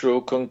natural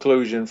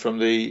conclusion from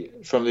the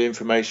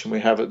information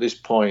we have at this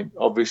point.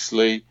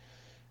 Obviously,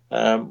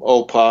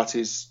 all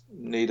parties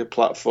need a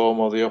platform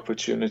or the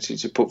opportunity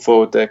to put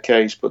forward their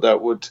case, but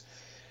that would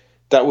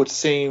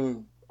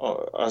seem,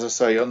 as I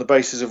say, on the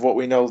basis of what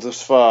we know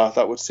thus far,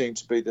 that would seem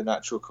to be the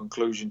natural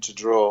conclusion to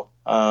draw,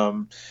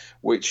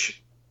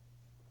 which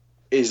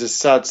is a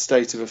sad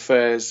state of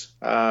affairs,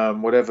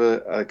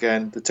 whatever,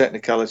 again, the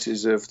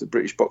technicalities of the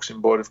British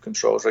Boxing Board of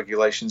Control's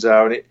regulations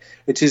are. And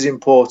it is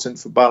important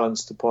for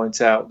balance to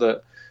point out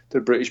that the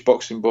British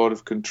Boxing Board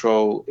of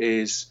Control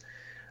is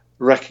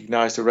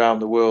recognised around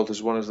the world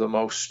as one of the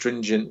most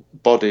stringent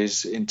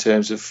bodies in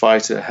terms of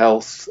fighter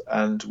health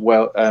and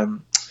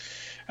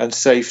and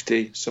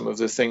safety. Some of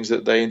the things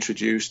that they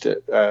introduced,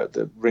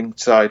 the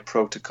ringside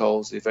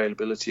protocols, the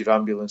availability of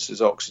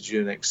ambulances,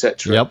 oxygen,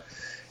 etc. Yep.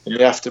 In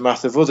the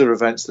aftermath of other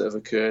events that have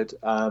occurred,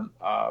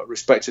 are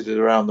respected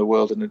around the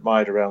world and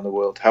admired around the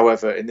world.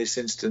 However, in this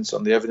instance,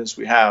 on the evidence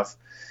we have,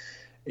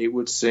 it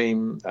would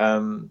seem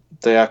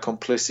they are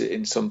complicit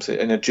in something,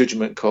 in a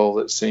judgment call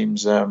that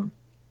seems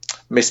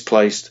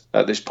misplaced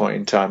at this point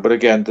in time. But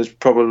again, there's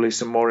probably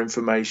some more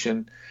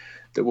information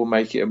that will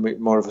make it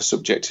more of a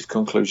subjective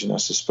conclusion, I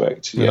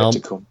suspect, yet to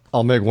come.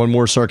 I'll make one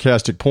more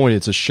sarcastic point.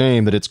 It's a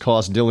shame that it's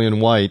cost Dillian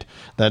Whyte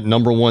that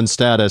number one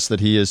status that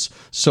he is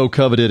so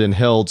coveted and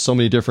held so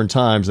many different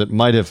times that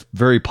might have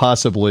very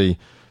possibly,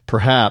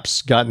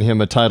 perhaps, gotten him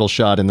a title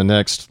shot in the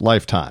next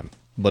lifetime.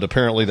 But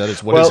apparently that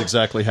is what has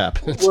exactly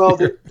happened. Well,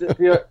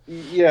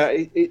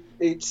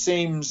 it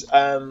seems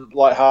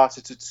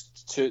lighthearted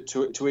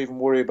to even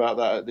worry about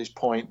that at this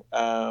point,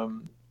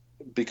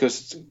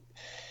 because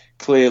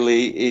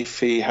clearly, if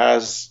he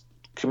has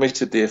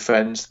committed the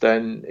offence,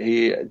 then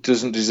he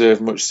doesn't deserve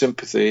much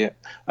sympathy.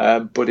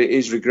 But it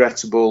is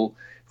regrettable,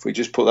 if we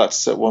just put that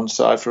to one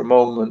side for a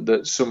moment,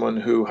 that someone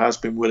who has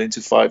been willing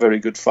to fight very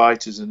good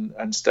fighters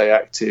and stay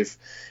active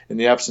in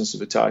the absence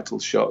of a title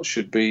shot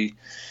should be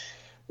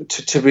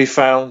to be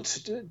found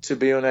to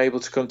be unable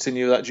to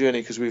continue that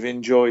journey, because we've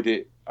enjoyed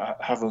it,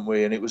 haven't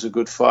we? And it was a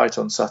good fight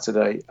on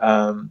Saturday.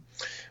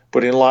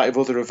 But in light of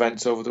other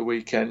events over the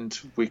weekend,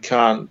 we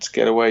can't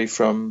get away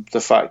from the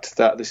fact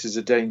that this is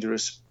a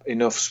dangerous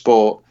enough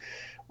sport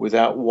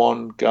without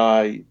one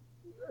guy,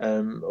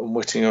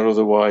 unwitting or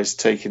otherwise,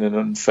 taking an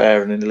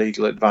unfair and an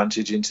illegal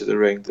advantage into the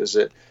ring.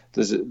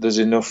 There's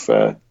enough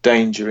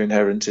danger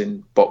inherent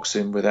in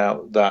boxing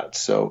without that.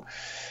 So,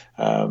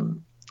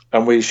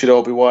 and we should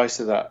all be wise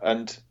to that.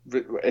 And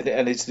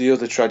it's the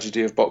other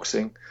tragedy of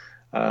boxing,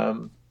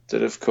 that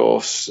of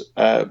course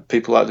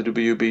people like the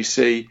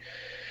WBC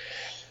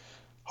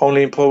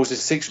only imposed a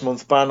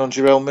 6-month ban on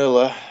Jarrell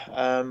Miller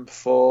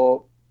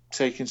for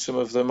taking some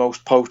of the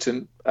most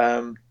potent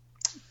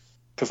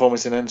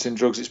performance-enhancing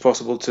drugs it's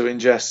possible to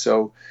ingest.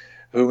 So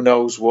who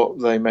knows what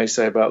they may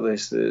say about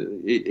this.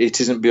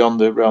 It isn't beyond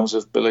the realms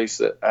of belief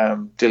that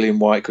Dillian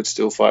Whyte could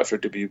still fight for a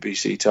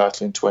WBC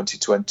title in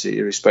 2020,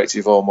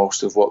 irrespective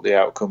almost of what the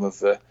outcome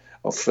of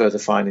further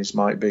findings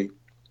might be.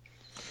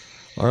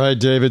 All right,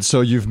 David. So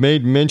you've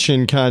made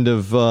mention kind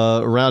of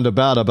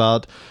roundabout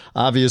about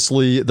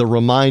obviously the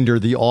reminder,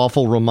 the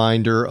awful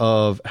reminder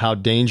of how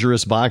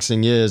dangerous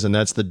boxing is, and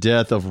that's the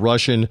death of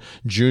Russian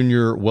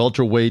junior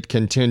welterweight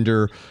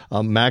contender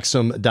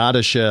Maxim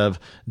Dadashev.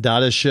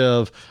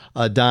 Dadashev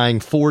dying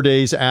 4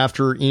 days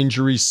after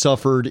injuries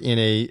suffered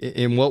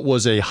in what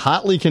was a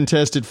hotly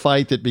contested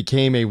fight that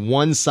became a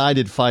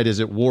one-sided fight as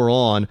it wore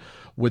on,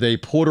 with a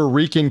Puerto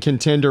Rican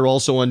contender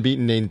also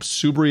unbeaten named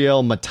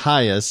Subriel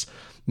Matias.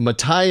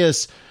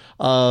 Matias,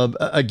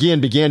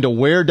 again, began to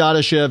wear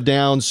Dadashev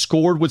down,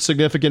 scored with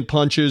significant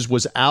punches,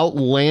 was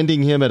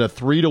outlanding him at a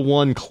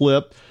 3-1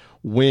 clip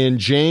when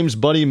James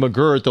Buddy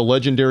McGirt, the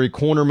legendary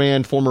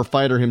cornerman, former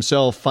fighter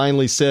himself,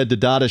 finally said to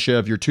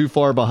Dadashev, "You're too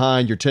far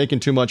behind. You're taking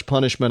too much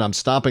punishment. I'm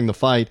stopping the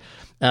fight,"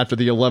 after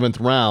the 11th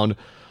round.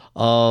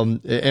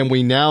 And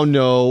we now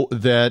know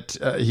that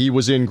he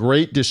was in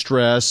great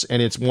distress,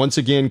 and it's once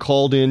again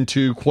called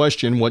into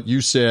question what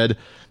you said,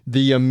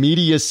 the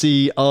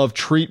immediacy of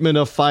treatment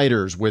of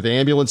fighters, with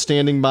ambulance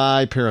standing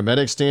by,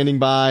 paramedics standing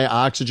by,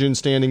 oxygen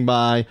standing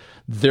by.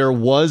 There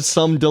was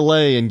some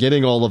delay in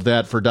getting all of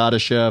that for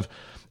Dadashev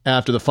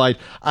after the fight.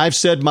 I've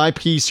said my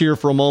piece here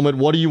for a moment.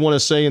 What do you want to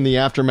say in the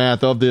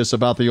aftermath of this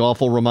about the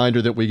awful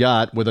reminder that we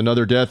got with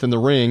another death in the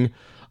ring?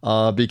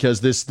 Because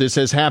this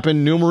has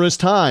happened numerous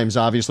times,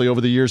 obviously,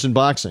 over the years in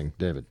boxing,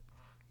 David.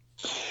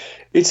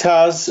 It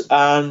has,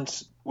 and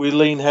we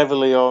lean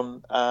heavily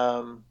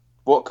on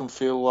what can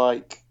feel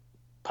like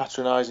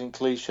patronising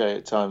cliche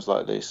at times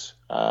like this.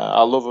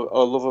 Our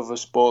love of a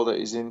sport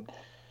that is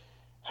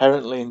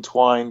inherently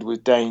entwined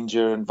with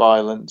danger and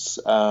violence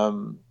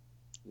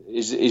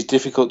is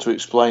difficult to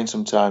explain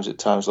sometimes at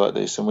times like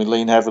this, and we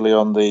lean heavily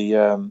on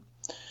the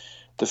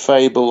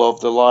fable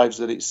of the lives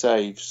that it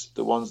saves,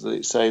 the ones that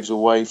it saves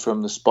away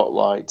from the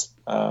spotlight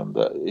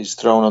that is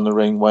thrown on the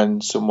ring when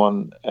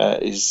someone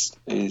is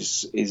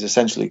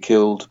essentially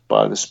killed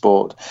by the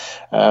sport.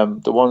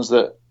 The ones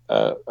that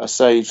are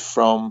saved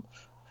from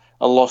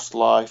a lost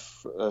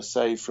life,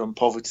 saved from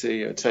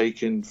poverty, are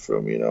taken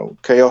from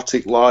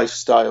chaotic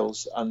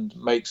lifestyles and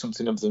make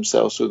something of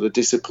themselves through the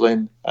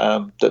discipline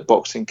that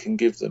boxing can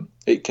give them.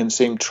 It can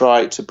seem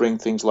trite to bring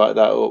things like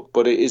that up,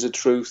 but it is a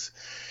truth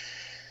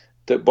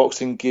that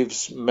boxing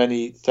gives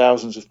many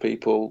thousands of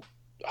people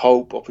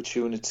hope,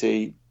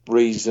 opportunity,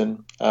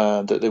 reason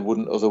that they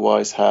wouldn't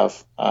otherwise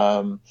have.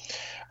 And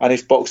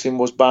if boxing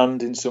was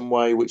banned in some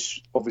way,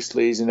 which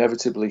obviously is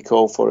inevitably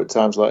called for at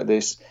times like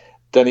this,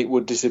 then it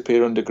would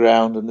disappear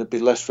underground and there'd be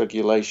less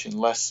regulation,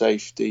 less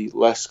safety,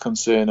 less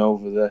concern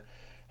over the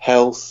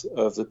health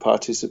of the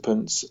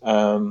participants.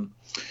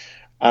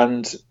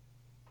 And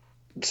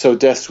so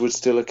deaths would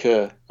still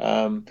occur.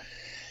 None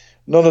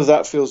of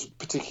that feels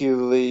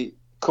particularly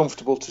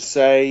comfortable to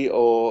say,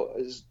 or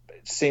it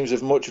seems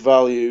of much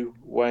value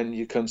when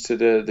you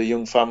consider the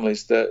young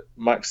families that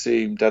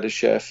Maxim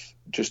Dadashev,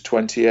 just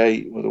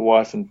 28, with a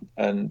wife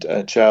and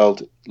a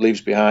child, leaves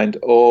behind,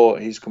 or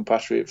his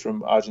compatriot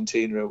from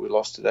Argentina who we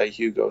lost today,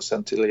 Hugo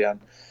Santillan,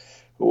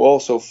 who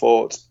also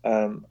fought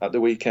at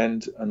the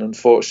weekend and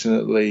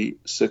unfortunately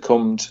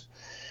succumbed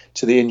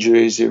to the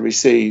injuries he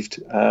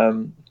received.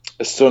 A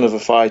son of a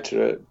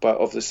fighter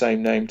of the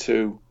same name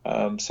too.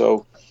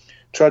 So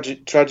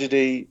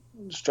tragedy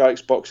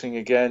strikes boxing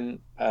again.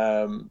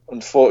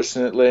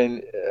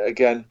 Unfortunately,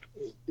 again,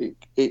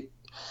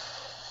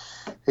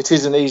 it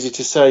isn't easy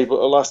to say, but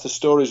alas, the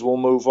stories will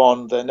move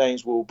on. Their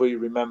names will be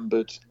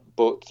remembered,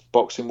 but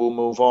boxing will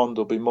move on.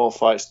 There'll be more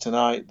fights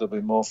tonight. There'll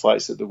be more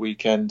fights at the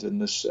weekend,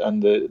 and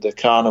the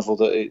carnival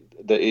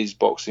that is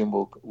boxing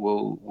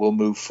will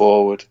move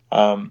forward.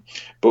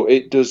 But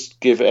it does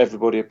give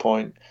everybody a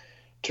point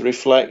to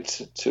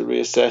reflect, to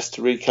reassess,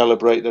 to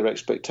recalibrate their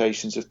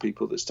expectations of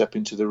people that step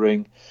into the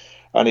ring.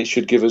 And it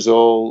should give us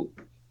all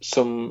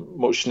some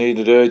much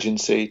needed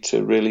urgency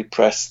to really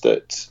press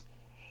that.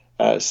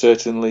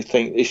 Certainly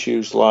think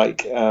issues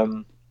like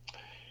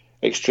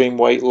extreme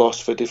weight loss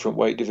for different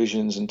weight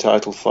divisions and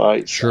title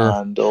fights, sure,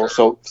 and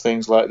also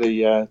things like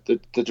the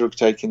drug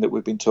taking that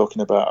we've been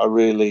talking about are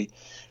really,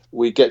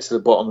 we get to the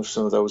bottom of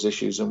some of those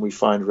issues and we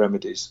find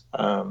remedies,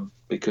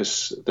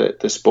 because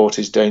the sport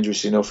is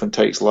dangerous enough and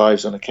takes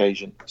lives on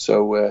occasion.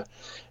 So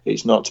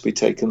it's not to be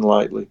taken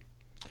lightly.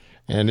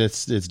 And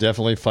it's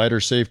definitely fighter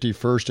safety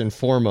first and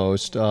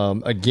foremost.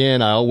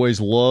 Again, I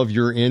always love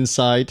your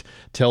insight.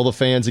 Tell the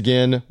fans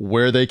again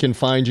where they can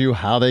find you,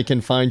 how they can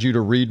find you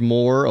to read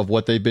more of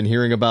what they've been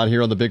hearing about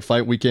here on the Big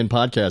Fight Weekend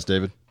podcast,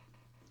 David.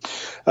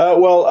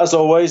 Well, as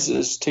always,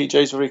 as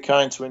TJ's very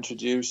kind to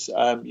introduce,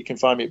 you can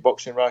find me at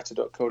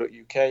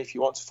boxingwriter.co.uk. If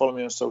you want to follow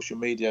me on social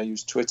media, I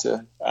use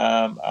Twitter,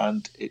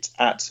 and it's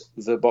at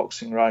The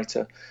Boxing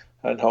Writer.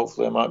 And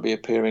hopefully I might be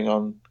appearing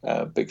on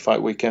Big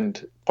Fight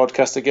Weekend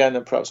podcast again,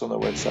 and perhaps on the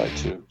website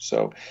too.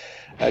 So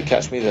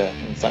catch me there.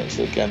 And thanks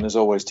again, as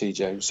always,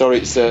 TJ. Sorry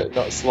it's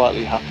not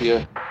slightly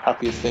happier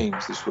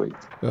themes this week.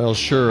 Well,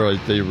 sure,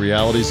 the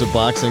realities of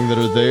boxing that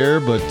are there,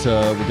 but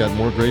we got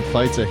more great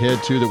fights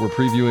ahead too that we're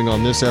previewing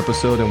on this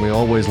episode, and we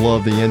always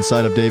love the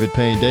insight of David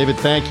Payne. David,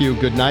 thank you.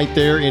 Good night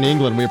there in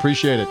England. We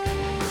appreciate it.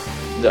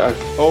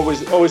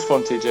 Always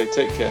fun, TJ.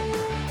 Take care.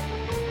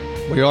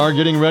 We are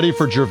getting ready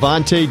for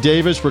Gervonta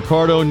Davis,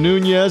 Ricardo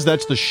Nunez.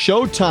 That's the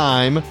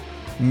Showtime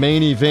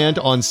main event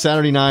on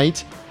Saturday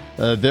night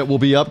that will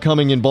be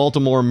upcoming in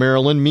Baltimore,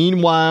 Maryland.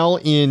 Meanwhile,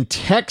 in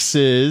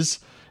Texas,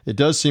 it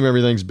does seem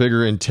everything's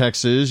bigger in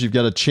Texas. You've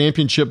got a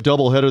championship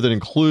doubleheader that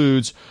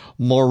includes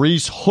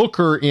Maurice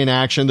Hooker in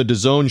action, the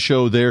DAZN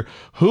show there.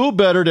 Who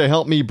better to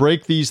help me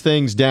break these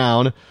things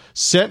down,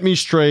 set me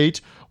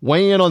straight,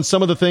 weigh in on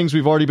some of the things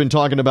we've already been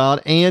talking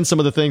about and some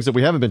of the things that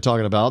we haven't been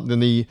talking about than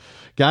the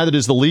guy that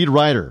is the lead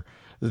writer,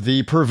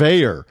 the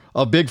purveyor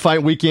of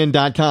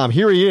BigFightWeekend.com.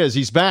 Here he is.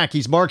 He's back.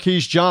 He's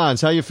Marquise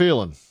Johns. How you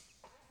feeling?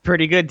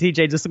 Pretty good,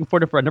 TJ. Just looking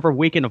forward for another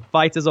weekend of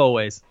fights as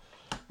always.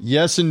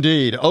 Yes,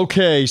 indeed.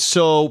 Okay,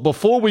 so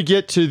before we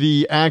get to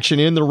the action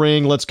in the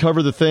ring, let's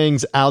cover the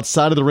things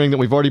outside of the ring that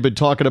we've already been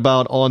talking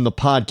about on the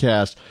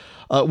podcast.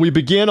 We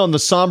begin on the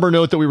somber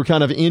note that we were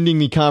kind of ending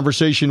the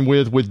conversation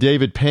with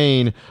David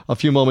Payne a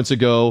few moments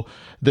ago,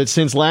 that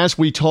since last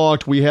we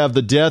talked, we have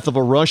the death of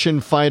a Russian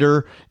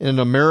fighter in an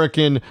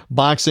American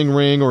boxing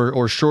ring,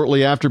 or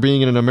shortly after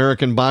being in an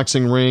American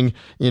boxing ring,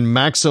 in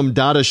Maxim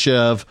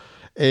Dadashev,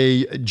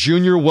 a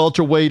junior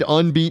welterweight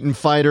unbeaten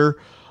fighter,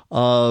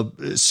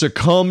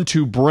 succumbed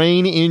to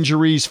brain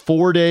injuries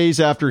 4 days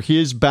after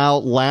his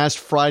bout last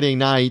Friday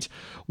night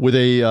with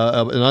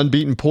an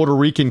unbeaten Puerto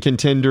Rican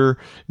contender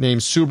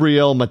named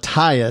Subriel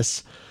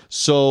Matias.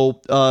 So,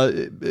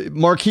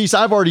 Marquise,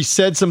 I've already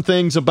said some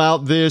things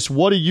about this.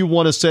 What do you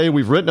want to say?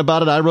 We've written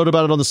about it. I wrote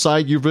about it on the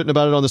site. You've written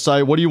about it on the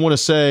site. What do you want to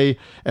say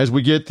as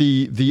we get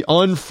the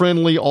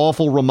unfriendly,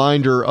 awful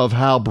reminder of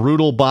how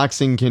brutal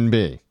boxing can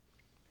be?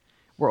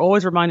 We're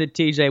always reminded,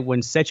 TJ,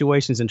 when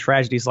situations and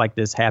tragedies like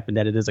this happen,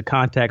 that it is a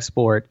contact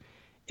sport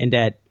and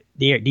that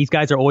these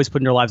guys are always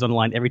putting their lives on the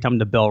line every time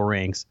the bell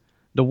rings.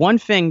 The one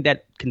thing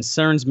that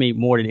concerns me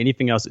more than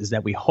anything else is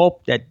that we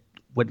hope that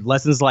with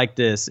lessons like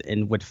this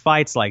and with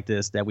fights like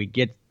this, that we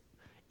get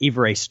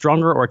either a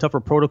stronger or a tougher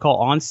protocol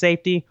on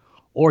safety,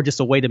 or just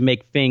a way to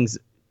make things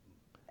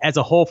as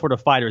a whole for the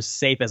fighters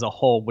safe as a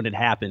whole when it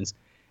happens.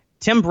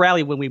 Tim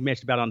Bradley, when we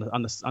mentioned about it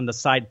on the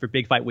site for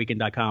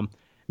BigFightWeekend.com,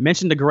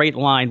 mentioned a great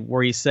line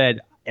where he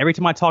said, every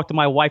time I talk to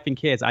my wife and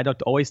kids, I have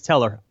to always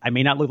tell her, I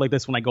may not look like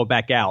this when I go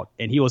back out.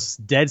 And he was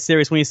dead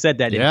serious when he said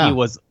that. Yeah. And he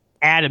was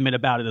adamant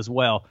about it as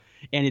well.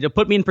 And it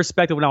put me in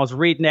perspective when I was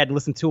reading that and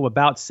listening to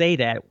him say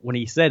that when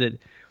he said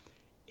it.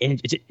 And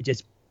it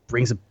just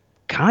brings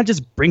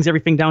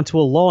everything down to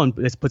a law and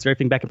it puts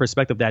everything back in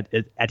perspective that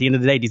at the end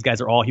of the day, these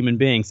guys are all human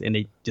beings and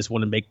they just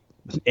want to make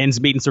ends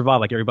meet and survive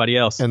like everybody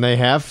else. And they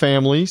have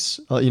families.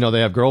 They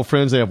have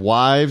girlfriends, they have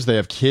wives, they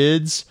have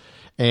kids.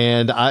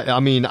 And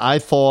I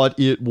thought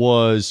it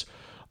was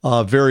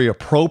very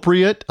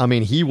appropriate. I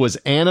mean, he was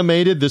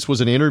animated. This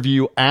was an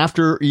interview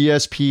after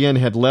ESPN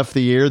had left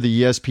the air.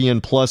 The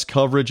ESPN Plus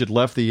coverage had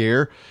left the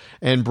air.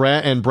 And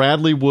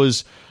Bradley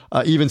was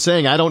even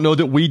saying, I don't know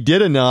that we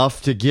did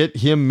enough to get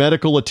him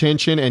medical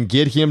attention and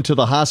get him to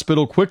the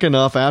hospital quick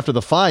enough after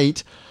the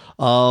fight.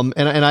 And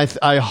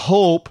I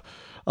hope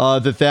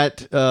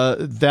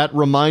that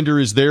reminder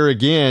is there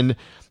again.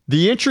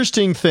 The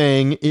interesting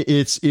thing,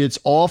 it's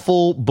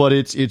awful, but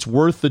it's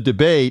worth the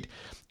debate,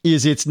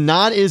 is it's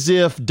not as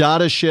if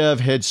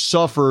Dadashev had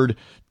suffered,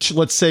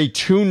 let's say,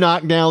 2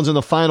 knockdowns in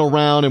the final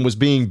round and was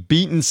being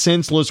beaten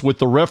senseless with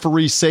the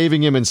referee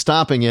saving him and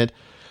stopping it.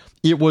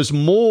 It was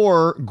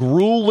more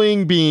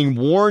grueling, being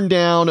worn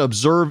down,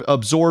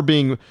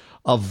 absorbing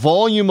a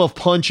volume of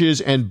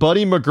punches, and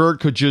Buddy McGirt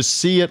could just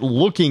see it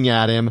looking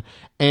at him.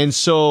 And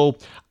so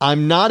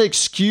I'm not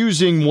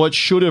excusing what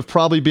should have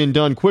probably been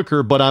done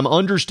quicker, but I'm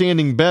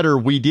understanding better.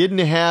 We didn't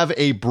have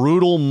a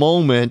brutal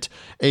moment,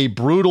 a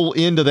brutal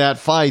end to that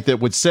fight that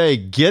would say,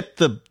 get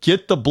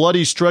the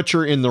bloody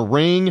stretcher in the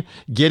ring,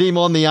 get him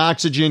on the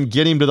oxygen,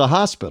 get him to the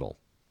hospital.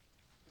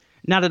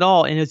 Not at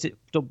all. And it's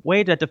the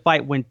way that the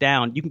fight went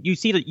down. You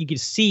can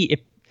see if.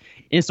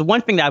 And it's the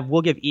one thing that I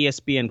will give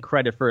ESPN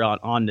credit for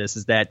on this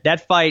is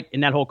that fight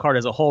and that whole card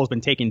as a whole has been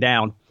taken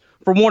down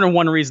for more than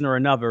one reason or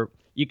another.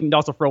 You can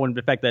also throw in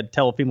the fact that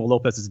Teofimo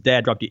Lopez's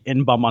dad dropped the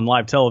N-bomb on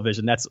live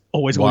television. That's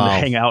always going to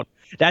hang out.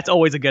 That's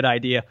always a good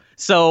idea.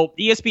 So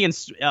ESPN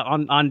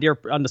on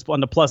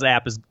the Plus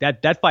app is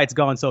that fight's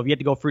gone. So if you have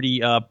to go through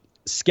the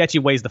sketchy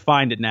ways to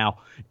find it now.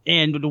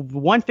 And the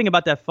one thing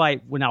about that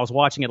fight when I was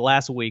watching it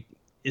last week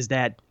is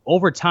that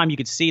over time you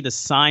could see the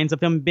signs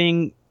of him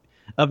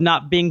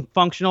not being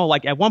functional.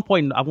 Like at one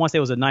point, I want to say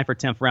it was a 9th or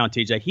 10th round,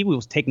 TJ, he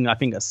was taking, I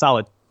think, a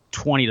solid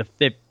 20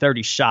 to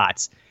 30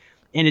 shots.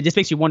 And it just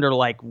makes you wonder,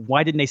 like,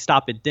 why didn't they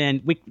stop it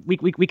then? We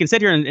can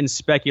sit here and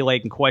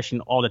speculate and question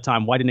all the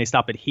time. Why didn't they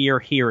stop it here,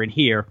 and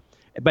here?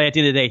 But at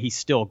the end of the day, he's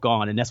still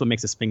gone. And that's what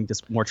makes this thing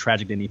just more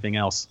tragic than anything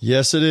else.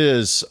 Yes, it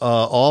is.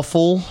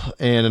 Awful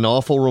and an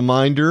awful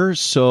reminder.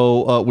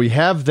 So we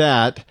have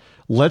that.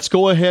 Let's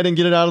go ahead and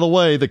get it out of the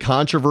way. The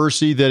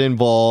controversy that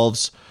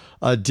involves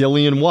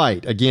Dillian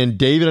Whyte. Again,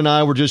 David and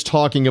I were just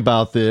talking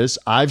about this.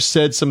 I've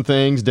said some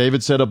things.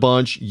 David said a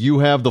bunch. You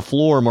have the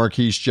floor,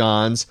 Marquise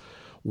Johns.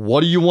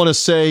 What do you want to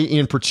say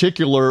in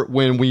particular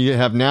when we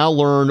have now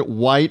learned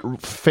Whyte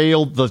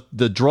failed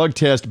the drug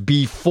test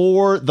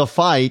before the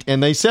fight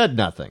and they said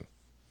nothing?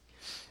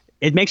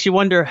 It makes you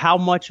wonder how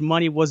much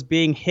money was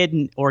being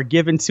hidden or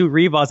given to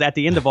Rivas at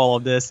the end of all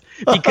of this.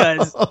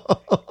 Because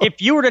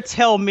if you were to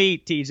tell me,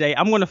 TJ,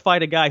 I'm going to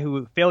fight a guy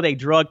who failed a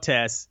drug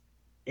test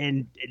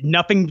and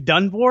nothing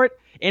done for it.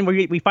 And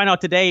we find out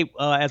today,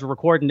 as we're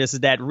recording this, is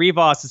that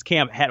Rivas'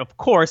 camp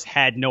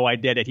had no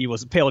idea that he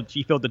failed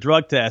the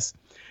drug test.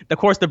 Of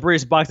course, the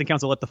British Boxing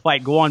Council let the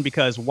fight go on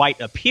because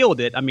Whyte appealed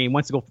it. I mean,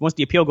 once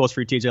the appeal goes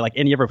through, TJ, like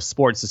any other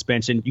sports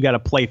suspension, you got to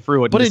play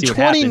through it. But in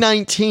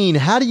 2019,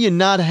 how do you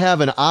not have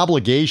an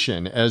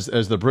obligation, as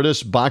the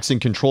British Boxing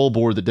Control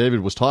Board that David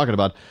was talking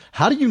about,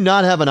 how do you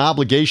not have an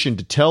obligation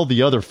to tell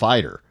the other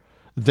fighter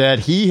that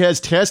he has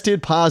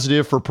tested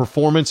positive for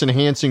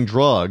performance-enhancing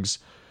drugs,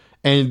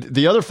 and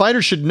the other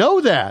fighter should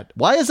know that?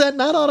 Why is that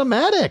not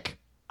automatic?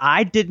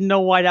 I didn't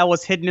know why that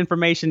was hidden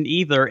information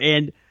either,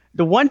 and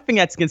the one thing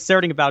that's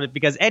concerning about it,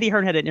 because Eddie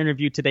Hearn had an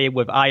interview today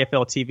with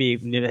IFL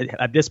TV.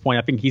 At this point,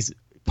 I think he's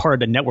part of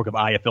the network of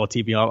IFL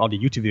TV, all the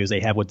YouTube videos they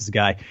have with this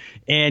guy.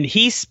 And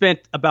he spent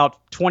about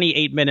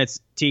 28 minutes,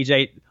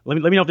 TJ.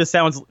 Let me know if this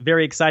sounds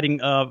very exciting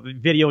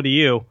video to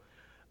you.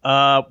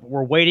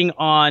 We're waiting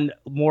on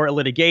more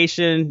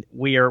litigation.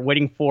 We are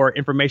waiting for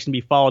information to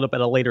be followed up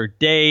at a later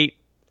date.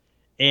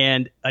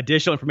 And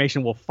additional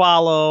information will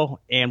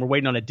follow, and we're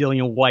waiting on a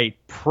Dillian Whyte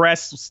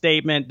press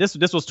statement. This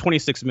was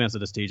 26 minutes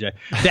of this, TJ.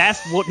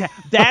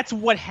 That's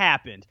what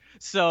happened.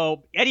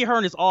 So Eddie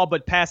Hearn is all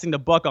but passing the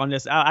buck on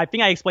this. I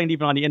think I explained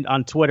even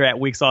on Twitter at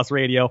Weak Sauce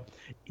Radio.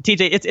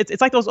 TJ,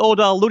 it's like those old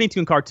Looney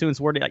Tune cartoons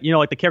where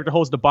like the character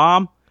holds the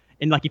bomb.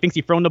 And like he thinks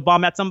he thrown the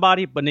bomb at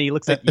somebody, but then he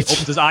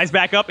opens his eyes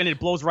back up and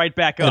it blows right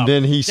back up. And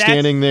then he's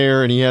standing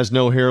there and he has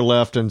no hair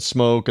left and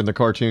smoke, and the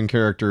cartoon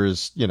character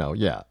is,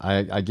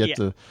 I get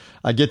the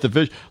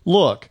vision.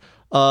 Look,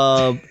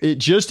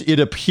 it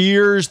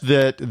appears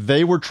that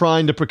they were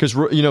trying to, because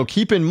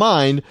keep in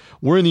mind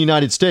we're in the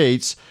United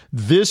States.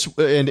 This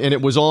and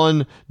it was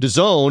on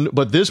DAZN,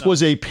 but this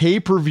was a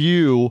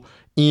pay-per-view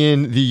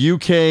in the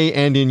UK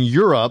and in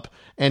Europe.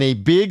 And a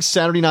big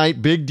Saturday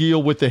night, big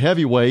deal with the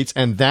heavyweights,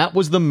 and that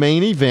was the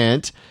main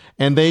event.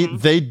 And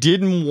they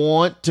didn't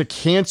want to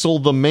cancel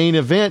the main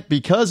event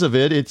because of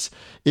it.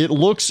 It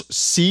looks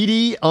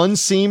seedy,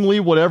 unseemly,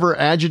 whatever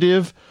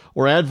adjective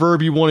or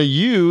adverb you want to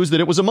use, that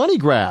it was a money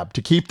grab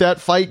to keep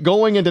that fight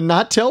going and to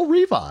not tell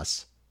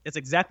Rivas. It's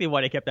exactly why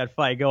they kept that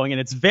fight going,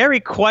 and it's very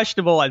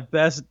questionable at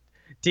best,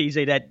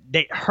 TJ,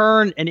 that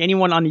Hearn and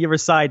anyone on the other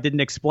side didn't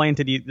explain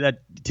to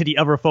the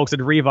other folks at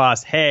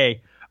Rivas,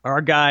 hey,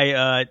 our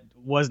guy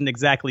wasn't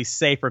exactly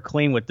safe or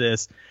clean with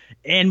this.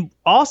 And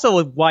also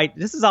with Whyte,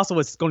 this is also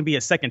what's going to be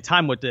a second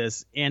time with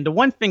this. And the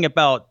one thing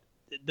about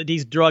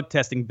these drug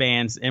testing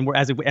bans, and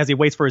as he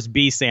waits for his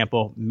B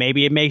sample,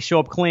 maybe it may show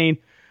up clean.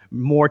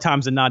 More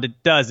times than not,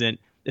 it doesn't.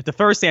 If the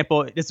first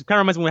sample, this kind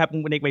of reminds me of what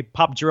happened when they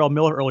popped Jarrell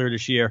Miller earlier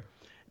this year.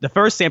 The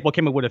first sample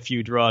came in with a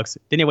few drugs.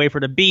 Then they waited for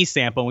the B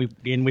sample,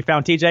 and we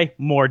found, TJ,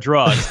 more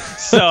drugs.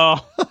 So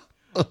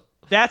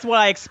that's what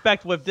I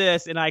expect with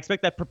this, and I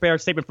expect that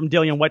prepared statement from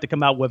Dillian Whyte to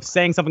come out with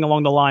saying something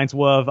along the lines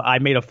of, I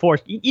made a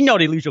force. The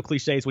usual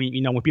cliches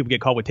when people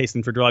get caught with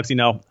tasting for drugs,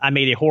 I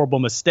made a horrible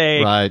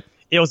mistake. Right.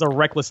 It was a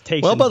reckless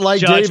take. Well, but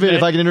like judgment. David,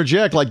 if I can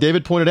interject, like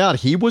David pointed out,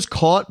 he was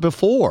caught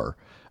before.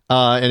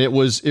 and it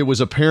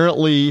was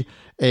apparently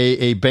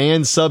a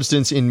banned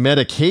substance in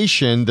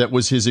medication that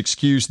was his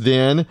excuse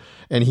then,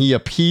 and he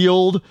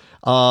appealed,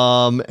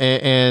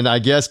 and I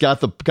guess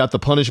got the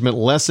punishment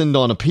lessened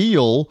on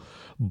appeal.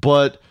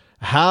 But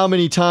how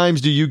many times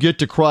do you get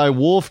to cry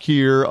wolf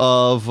here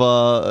of,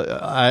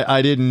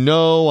 I didn't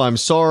know, I'm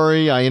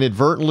sorry, I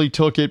inadvertently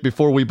took it,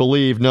 before we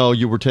believe, no,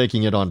 you were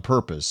taking it on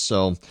purpose.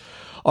 So,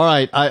 all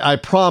right, I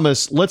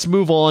promise, let's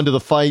move on to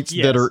the fights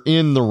that are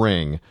in the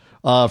ring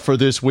for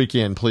this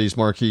weekend, please,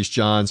 Marquise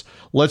Johns.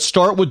 Let's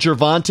start with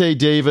Gervonta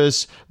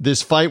Davis,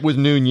 this fight with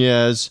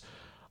Nunes.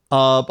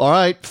 All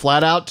right,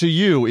 flat out to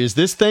you. Is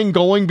this thing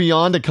going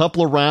beyond a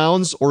couple of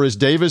rounds, or is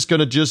Davis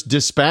going to just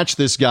dispatch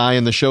this guy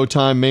in the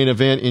Showtime main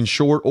event in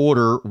short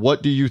order?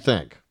 What do you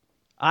think?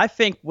 I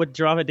think with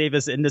Gervonta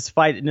Davis in this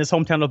fight in his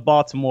hometown of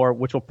Baltimore,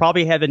 which will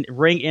probably have a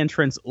ring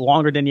entrance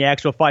longer than the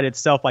actual fight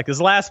itself, like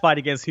his last fight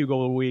against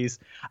Hugo Luis,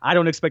 I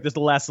don't expect this to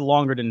last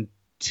longer than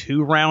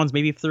 2 rounds,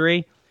 maybe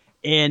 3.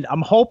 And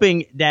I'm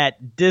hoping that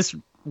this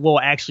will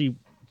actually,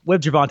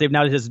 with Gervonta,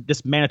 now that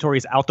this mandatory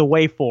is out the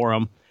way for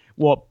him,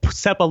 will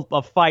set up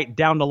a fight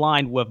down the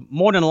line with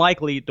more than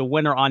likely the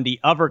winner on the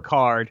other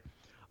card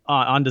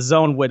on the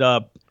zone with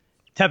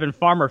Tevin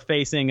Farmer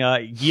facing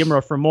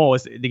Guillermo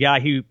Formol, the guy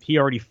who he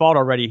already fought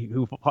already,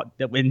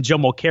 and Joe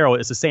Mocaro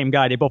is the same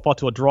guy. They both fought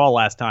to a draw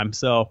last time.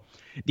 So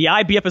the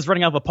IBF is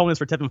running out of opponents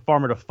for Tevin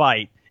Farmer to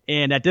fight.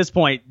 And at this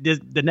point,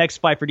 the next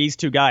fight for these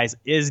 2 guys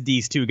is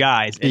these 2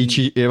 guys.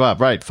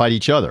 Right, fight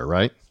each other,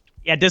 right?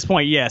 At this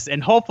point, yes.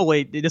 And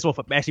hopefully this will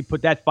actually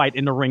put that fight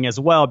in the ring as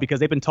well, because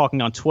they've been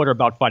talking on Twitter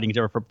about fighting each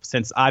other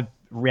since I've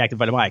reacted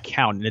by my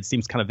account, and it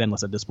seems kind of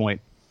endless at this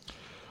point.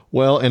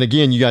 Well, and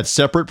again, you got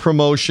separate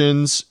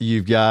promotions,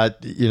 you've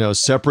got,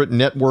 separate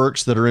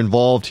networks that are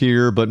involved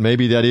here, but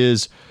maybe that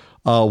is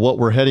what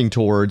we're heading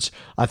towards.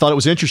 I thought it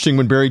was interesting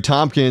when Barry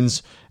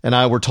Tompkins and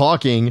I were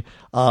talking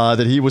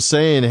that he was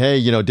saying,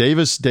 hey,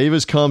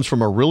 Davis comes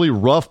from a really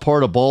rough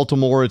part of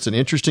Baltimore. It's an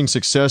interesting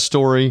success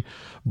story,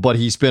 but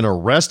he's been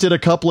arrested a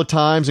couple of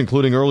times,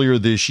 including earlier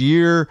this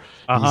year.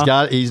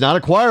 He's not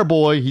a choir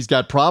boy. He's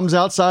got problems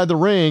outside the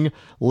ring.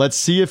 Let's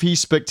see if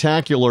he's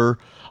spectacular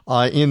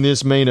in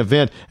this main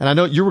event. And I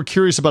know you were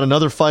curious about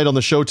another fight on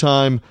the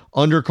Showtime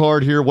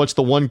undercard here. What's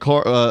the one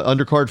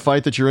undercard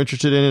fight that you're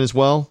interested in as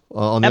well?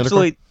 On the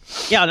Absolutely. undercard?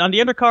 Yeah, on the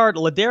undercard,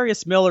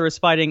 Ladarius Miller is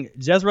fighting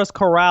Jesuras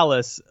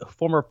Corrales,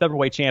 former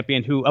featherweight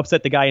champion who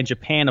upset the guy in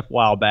Japan a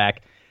while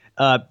back.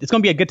 It's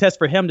going to be a good test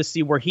for him to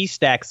see where he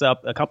stacks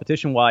up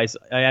competition-wise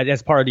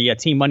as part of the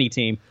Team Money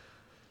team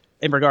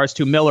in regards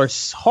to Miller.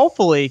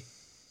 Hopefully,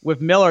 with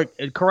Miller,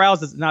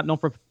 Corrales is not known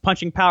for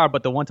punching power,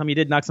 but the one time he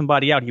did knock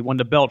somebody out, he won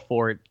the belt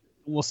for it.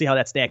 We'll see how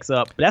that stacks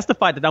up. But that's the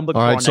fight that I'm looking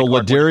for. All right, so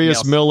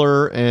Ladarius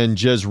Miller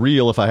and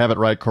Jezreel, if I have it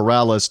right,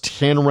 Corrales,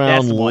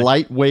 10-round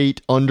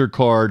lightweight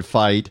undercard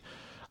fight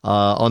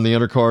on the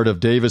undercard of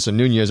Davis and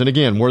Nunes. And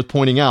again, worth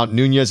pointing out,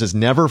 Nunes has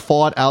never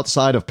fought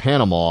outside of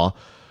Panama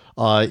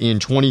in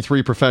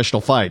 23 professional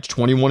fights,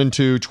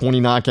 21-2, 20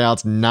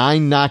 knockouts,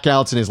 9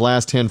 knockouts in his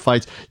last 10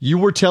 fights. You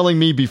were telling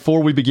me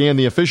before we began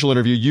the official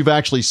interview, you've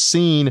actually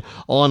seen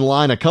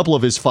online a couple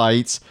of his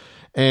fights.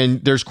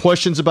 And there's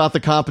questions about the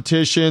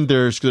competition.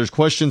 There's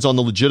questions on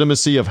the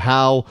legitimacy of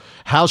how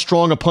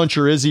strong a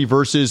puncher is he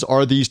versus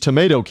are these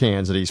tomato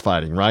cans that he's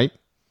fighting, right?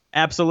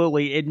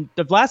 Absolutely. In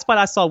the last fight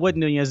I saw with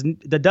Nunes,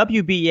 the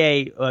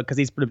WBA, because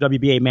he's the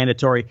WBA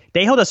mandatory,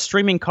 they held a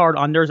streaming card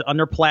on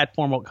their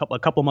platform a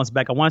couple months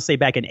back. I want to say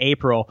back in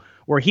April,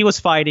 where he was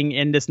fighting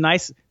in this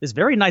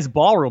very nice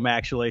ballroom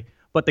actually.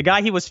 But the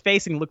guy he was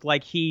facing looked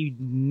like he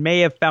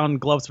may have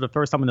found gloves for the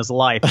first time in his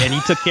life, and he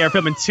took care of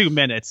him in 2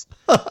 minutes.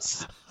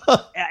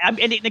 And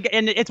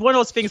it's one of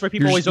those things where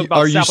people always joke about.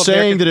 Are you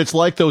saying that it's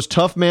like those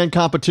tough man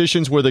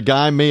competitions where the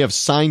guy may have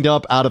signed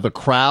up out of the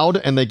crowd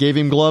and they gave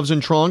him gloves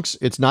and trunks?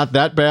 It's not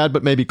that bad,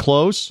 but maybe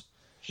close?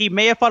 He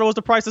may have thought it was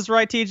The Price is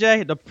Right,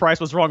 TJ. The price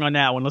was wrong on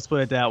that one. Let's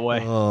put it that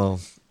way. Oh,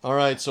 all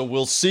right. So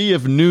we'll see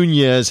if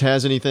Nunes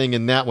has anything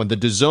in that one. The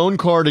DAZN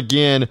card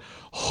again,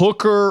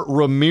 Hooker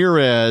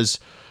Ramirez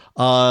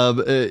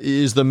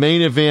is the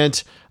main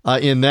event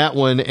in that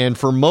one. And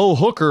for Mo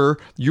Hooker,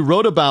 you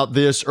wrote about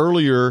this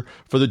earlier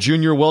for the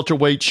junior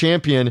welterweight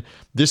champion.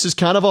 This is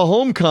kind of a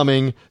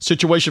homecoming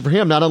situation for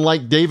him, not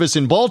unlike Davis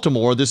in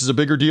Baltimore. This is a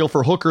bigger deal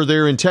for Hooker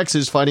there in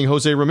Texas fighting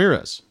Jose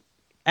Ramirez.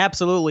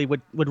 Absolutely.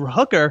 With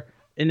Hooker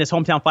in this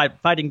hometown fight,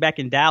 fighting back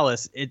in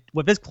Dallas,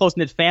 with his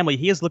close-knit family,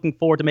 he is looking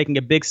forward to making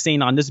a big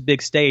scene on this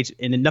big stage,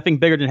 and nothing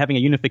bigger than having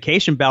a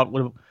unification bout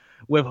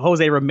with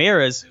Jose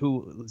Ramirez,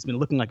 who has been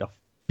looking like a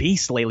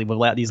beast lately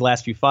with these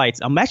last few fights.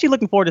 I'm actually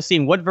looking forward to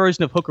seeing what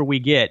version of Hooker we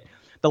get.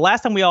 The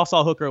last time we all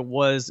saw Hooker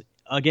was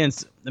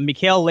against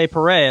Mikael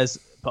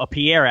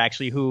Pierre,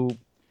 actually, who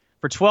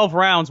for 12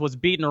 rounds was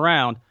beaten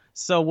around.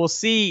 So we'll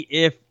see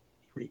if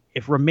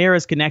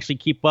Ramirez can actually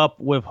keep up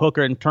with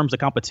Hooker in terms of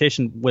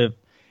competition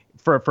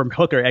from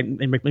Hooker. And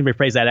let me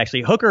rephrase that,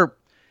 actually. Hooker,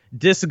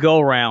 this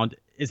go-round,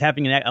 is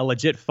having a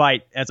legit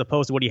fight as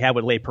opposed to what he had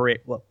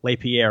with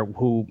Pierre,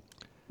 who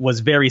was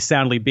very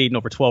soundly beaten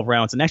over 12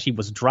 rounds and actually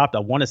was dropped, I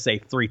want to say,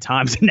 3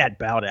 times in that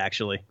bout,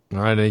 actually. All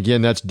right, and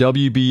again, that's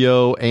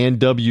WBO and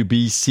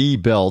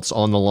WBC belts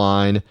on the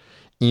line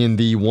in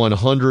the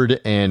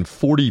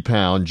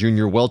 140-pound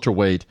junior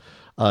welterweight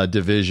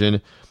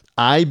division.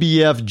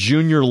 IBF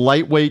junior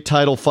lightweight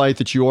title fight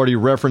that you already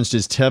referenced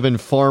is Tevin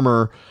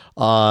Farmer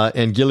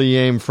and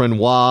Guillaume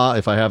Frenois,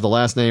 if I have the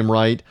last name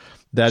right.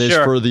 That is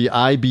for the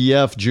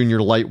IBF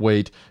Junior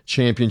Lightweight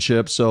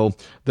Championship.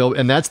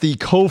 And that's the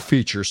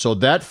co-feature. So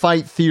that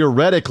fight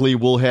theoretically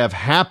will have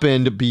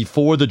happened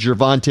before the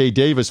Gervonta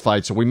Davis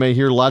fight. So we may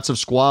hear lots of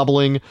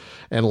squabbling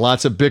and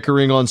lots of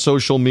bickering on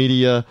social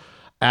media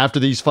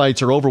after these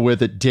fights are over with,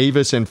 that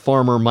Davis and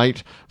Farmer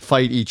might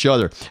fight each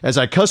other. As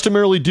I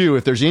customarily do,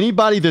 if there's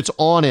anybody that's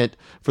on it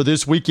for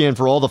this weekend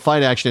for all the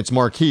fight action, it's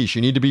Marquise.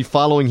 You need to be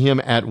following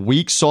him at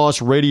Weak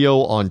Sauce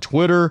Radio on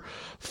Twitter,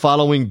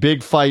 following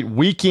Big Fight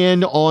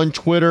Weekend on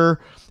Twitter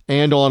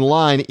and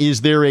online. Is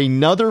there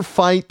another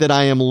fight that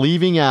I am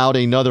leaving out,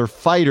 another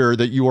fighter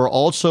that you are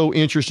also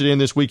interested in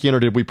this weekend, or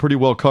did we pretty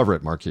well cover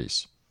it,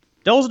 Marquise?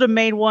 Those are the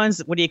main ones,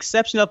 with the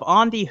exception of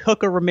on the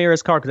Hooker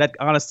Ramirez card, because that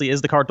honestly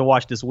is the card to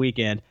watch this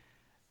weekend.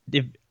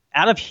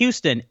 Out of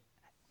Houston,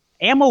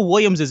 Ammo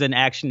Williams is in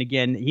action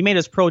again. He made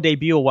his pro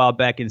debut a while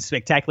back in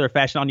spectacular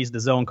fashion on these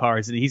DAZN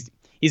cards. And he's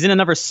in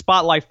another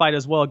spotlight fight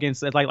as well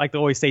against, like they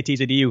always say,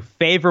 TJ, to you,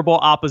 favorable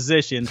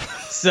opposition.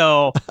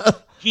 So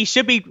he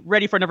should be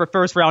ready for another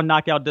first-round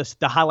knockout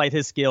to highlight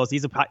his skills.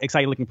 He's an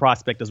exciting-looking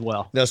prospect as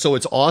well. Now, so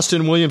it's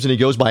Austin Williams, and he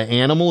goes by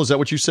Animal. Is that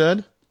what you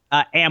said?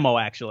 Ammo,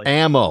 actually.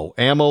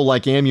 Ammo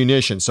like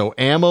ammunition. So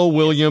Ammo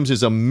Williams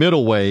is a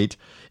middleweight.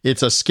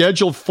 It's a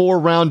scheduled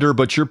 4-rounder,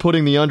 but you're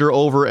putting the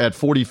under-over at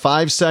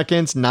 45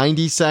 seconds,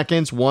 90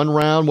 seconds, 1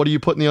 round. What are you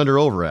putting the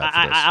under-over at?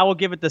 I will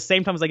give it the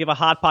same time as I give a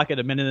Hot Pocket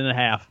a minute and a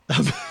half.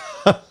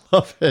 I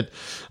love it.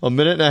 A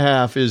minute and a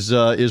half is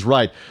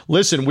right.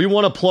 Listen, we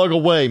want to plug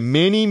away.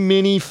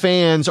 Many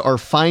fans are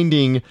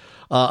finding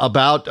out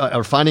about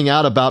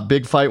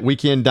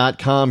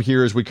BigFightWeekend.com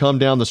here as we come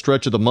down the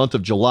stretch of the month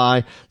of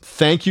July.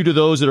 Thank you to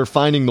those that are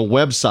finding the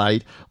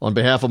website on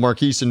behalf of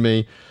Marquise and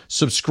me.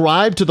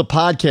 Subscribe to the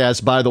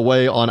podcast, by the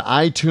way, on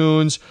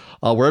iTunes,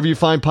 wherever you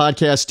find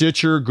podcasts,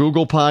 Stitcher,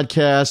 Google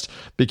Podcast,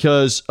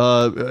 because,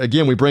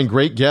 again, we bring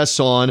great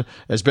guests on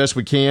as best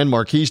we can.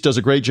 Marquise does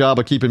a great job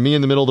of keeping me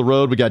in the middle of the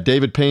road. We got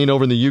David Payne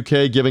over in the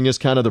UK giving us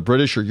kind of the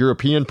British or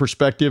European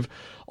perspective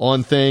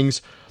on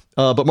things.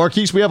 But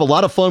Marquise, we have a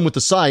lot of fun with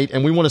the site,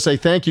 and we want to say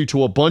thank you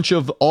to a bunch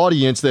of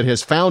audience that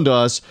has found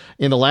us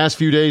in the last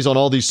few days on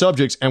all these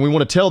subjects, and we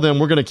want to tell them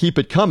we're going to keep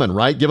it coming,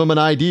 right? Give them an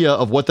idea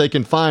of what they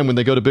can find when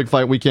they go to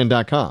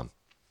BigFightWeekend.com.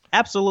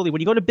 Absolutely.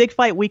 When you go to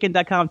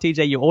BigFightWeekend.com,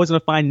 TJ, you're always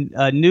going to find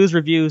news,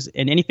 reviews,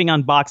 and anything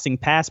on boxing,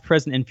 past,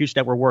 present, and future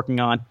that we're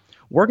working on.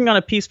 Working on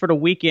a piece for the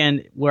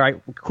weekend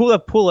where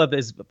Kulev Pulev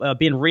is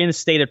being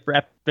reinstated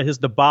after his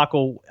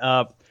debacle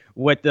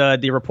with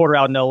the reporter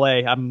out in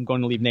L.A. I'm going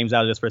to leave names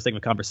out of this for the sake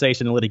of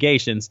conversation and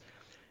litigations.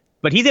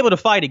 But he's able to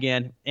fight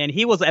again, and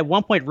he was at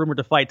one point rumored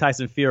to fight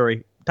Tyson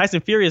Fury.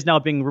 Tyson Fury is now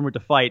being rumored to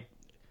fight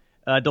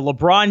the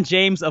LeBron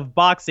James of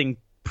boxing,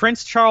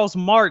 Prince Charles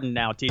Martin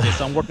now, TJ.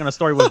 So I'm working on a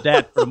story with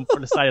that for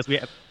the site as we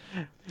have.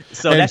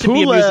 So that should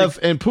be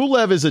amusing. And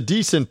Pulev is a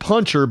decent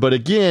puncher, but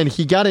again,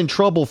 he got in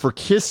trouble for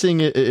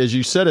kissing, as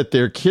you said it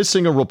there,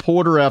 kissing a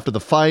reporter after the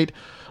fight.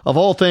 Of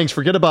all things,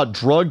 forget about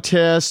drug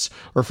tests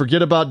or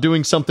forget about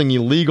doing something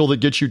illegal that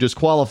gets you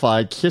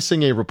disqualified.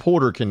 Kissing a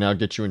reporter can now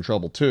get you in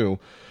trouble too.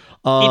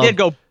 He did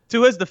go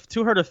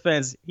to her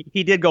defense.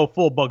 He did go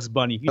full Bugs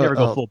Bunny. You never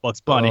go full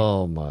Bugs Bunny.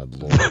 Oh my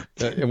Lord!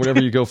 And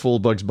whenever you go full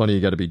Bugs Bunny, you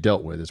got to be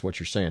dealt with. Is what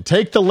you're saying.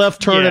 Take the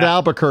left turn at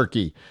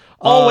Albuquerque.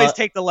 Always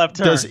take the left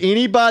turn. Does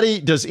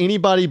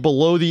anybody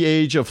below the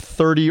age of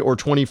 30 or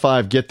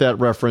 25 get that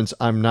reference?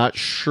 I'm not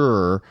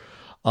sure.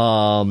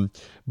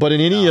 But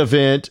in any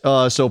event,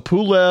 so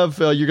Pulev,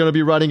 you're going to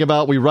be writing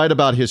about. We write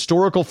about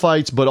historical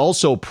fights, but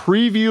also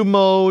preview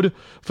mode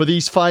for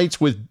these fights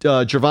with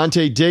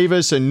Gervonta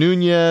Davis and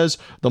Nunez,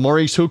 the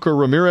Maurice Hooker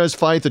Ramirez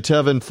fight, the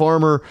Tevin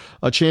Farmer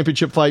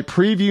championship fight,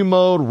 preview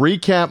mode,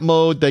 recap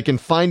mode. They can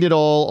find it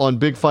all on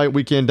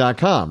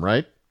BigFightWeekend.com,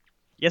 right?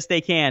 Yes,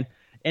 they can.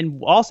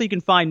 And also you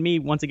can find me,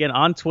 once again,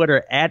 on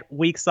Twitter at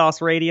Weak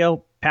Sauce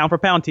Radio. Pound for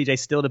pound, TJ,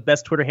 still the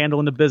best Twitter handle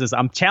in the business.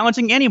 I'm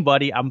challenging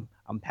anybody. I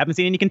haven't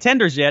seen any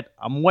contenders yet.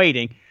 I'm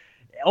waiting.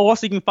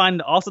 Also, you can find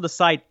the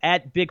site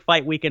at Big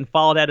Fight Weekend.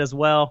 Follow that as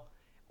well.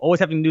 Always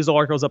having news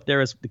articles up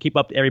there to keep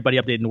up everybody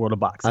updated in the world of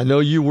boxing. I know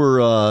you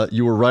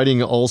were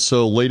writing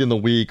also late in the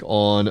week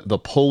on the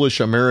Polish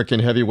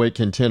American heavyweight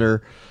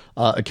contender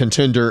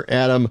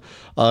Adam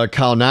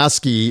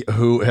Kaunowski,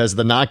 who has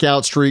the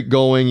knockout streak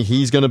going.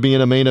 He's going to be in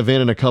a main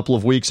event in a couple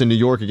of weeks in New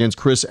York against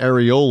Chris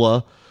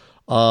Arreola.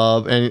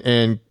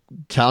 And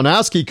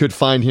Kaunowski could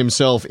find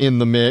himself in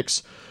the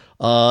mix.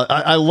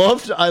 I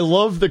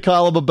loved the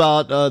column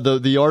about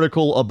the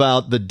article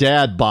about the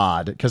dad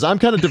bod, because I'm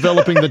kind of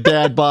developing the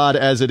dad bod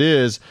as it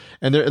is.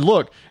 And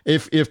look,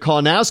 if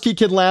Kaunowski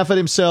can laugh at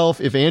himself,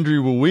 if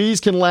Andrew Ruiz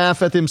can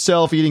laugh at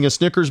himself eating a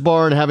Snickers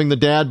bar and having the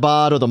dad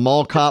bod or the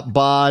mall cop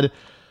bod,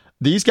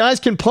 these guys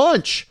can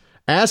punch.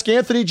 Ask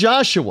Anthony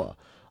Joshua.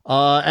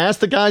 Ask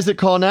the guys that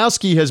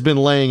Kalinowski has been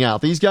laying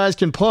out. These guys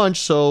can punch,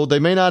 so they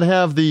may not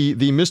have the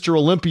Mr.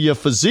 Olympia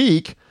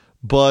physique,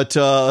 but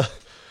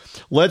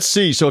let's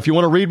see. So if you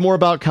want to read more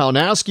about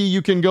Kalinowski,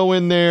 you can go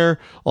in there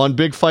on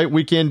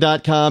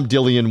BigFightWeekend.com.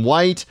 Dillian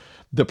White,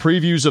 the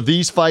previews of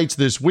these fights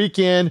this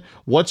weekend.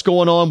 What's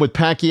going on with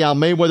Pacquiao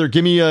Mayweather?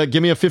 Give me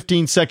a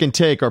 15-second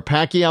take. Are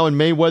Pacquiao and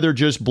Mayweather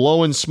just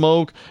blowing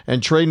smoke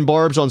and trading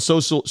barbs on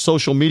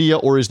social media,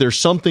 or is there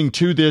something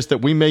to this that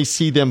we may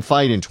see them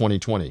fight in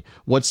 2020?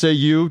 What say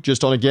you?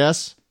 Just on a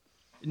guess?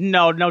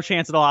 No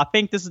chance at all. I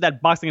think this is that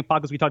boxing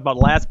apocalypse we talked about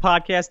last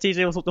podcast,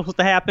 TJ, was supposed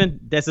to happen.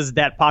 This is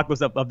that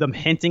apocalypse of them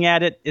hinting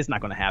at it. It's not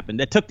going to happen.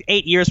 It took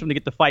 8 years for them to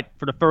get the fight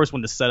for the first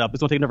one to set up.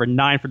 It's going to take another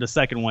 9 for the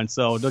second one,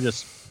 so they're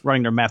just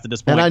running their math at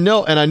this point. And I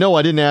know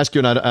I didn't ask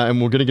you,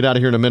 and we're going to get out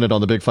of here in a minute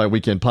on the Big Fight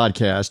Weekend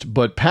podcast,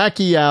 but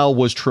Pacquiao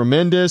was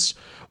tremendous.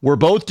 We're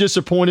both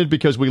disappointed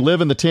because we live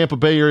in the Tampa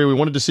Bay area. We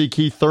wanted to see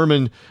Keith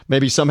Thurman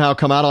maybe somehow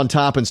come out on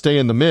top and stay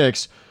in the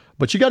mix.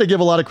 But you got to give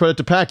a lot of credit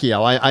to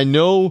Pacquiao. I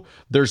know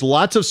there's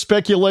lots of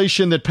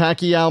speculation that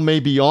Pacquiao may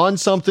be on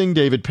something.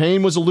 David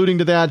Payne was alluding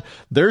to that.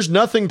 There's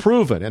nothing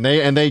proven, and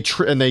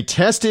they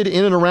tested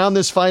in and around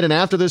this fight and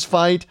after this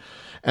fight,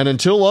 and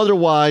until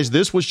otherwise,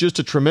 this was just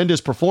a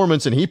tremendous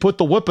performance. And he put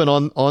the whipping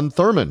on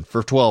Thurman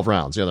for 12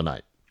 rounds the other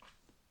night.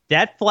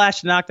 That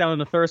flash knockdown in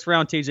the first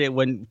round, TJ,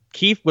 when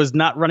Keith was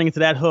not running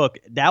into that hook,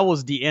 that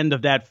was the end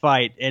of that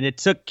fight, and it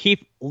took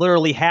Keith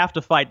literally half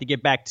the fight to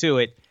get back to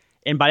it.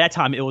 And by that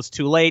time, it was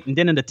too late. And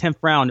then in the 10th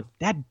round,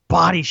 that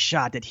body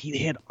shot that he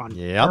hit on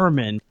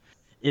Thurman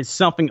is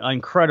something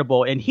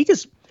incredible. And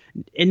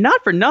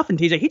not for nothing,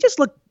 TJ, he just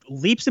looked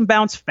leaps and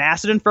bounds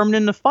faster than Thurman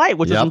in the fight,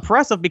 which was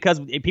impressive because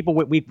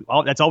people,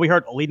 that's all we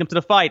heard leading up to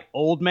the fight.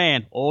 Old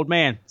man,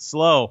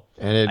 slow.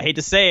 I hate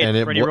to say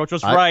it. Freddie Roach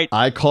was right.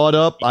 I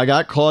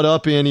got caught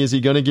up in, is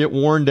he going to get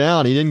worn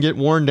down? He didn't get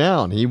worn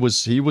down. He was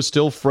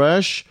still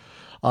fresh.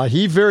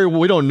 We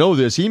don't know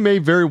this. He may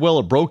very well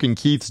have broken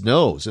Keith's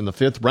nose in the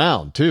 5th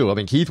round, too. I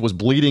mean, Keith was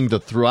bleeding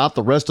throughout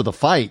the rest of the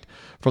fight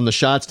from the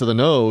shots to the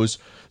nose.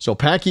 So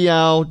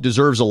Pacquiao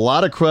deserves a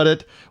lot of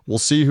credit. We'll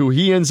see who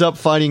he ends up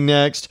fighting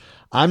next.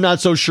 I'm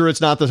not so sure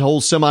it's not the whole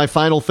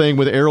semifinal thing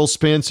with Errol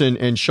Spence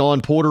and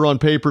Sean Porter on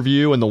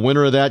pay-per-view, and the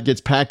winner of that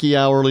gets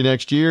Pacquiao early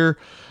next year.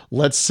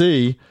 Let's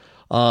see.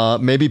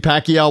 Maybe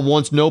Pacquiao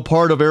wants no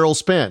part of Errol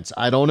Spence.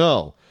 I don't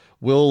know.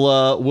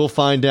 We'll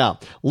find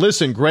out.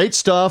 Listen, great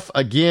stuff.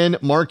 Again,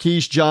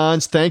 Marquise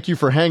Johns, thank you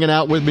for hanging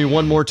out with me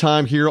one more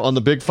time here on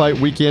the Big Fight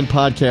Weekend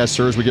podcast,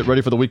 sir, as we get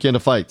ready for the weekend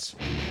of fights.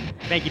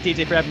 Thank you,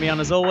 TJ, for having me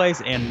on as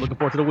always, and looking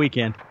forward to the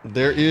weekend.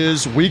 There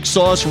is Weak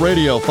Sauce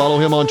Radio. Follow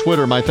him on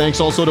Twitter. My thanks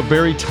also to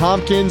Barry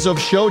Tompkins of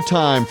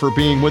Showtime for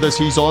being with us.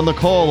 He's on the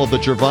call of the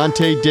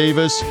Gervonta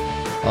Davis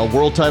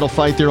world title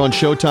fight there on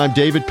Showtime.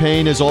 David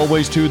Payne, as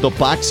always, too, the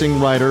Boxing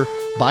Writer,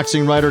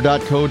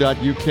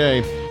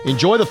 boxingwriter.co.uk.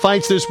 Enjoy the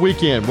fights this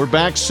weekend. We're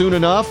back soon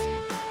enough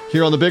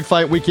here on the Big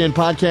Fight Weekend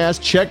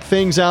podcast. Check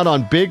things out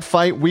on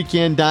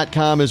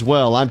BigFightWeekend.com as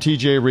well. I'm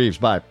TJ Reeves.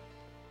 Bye.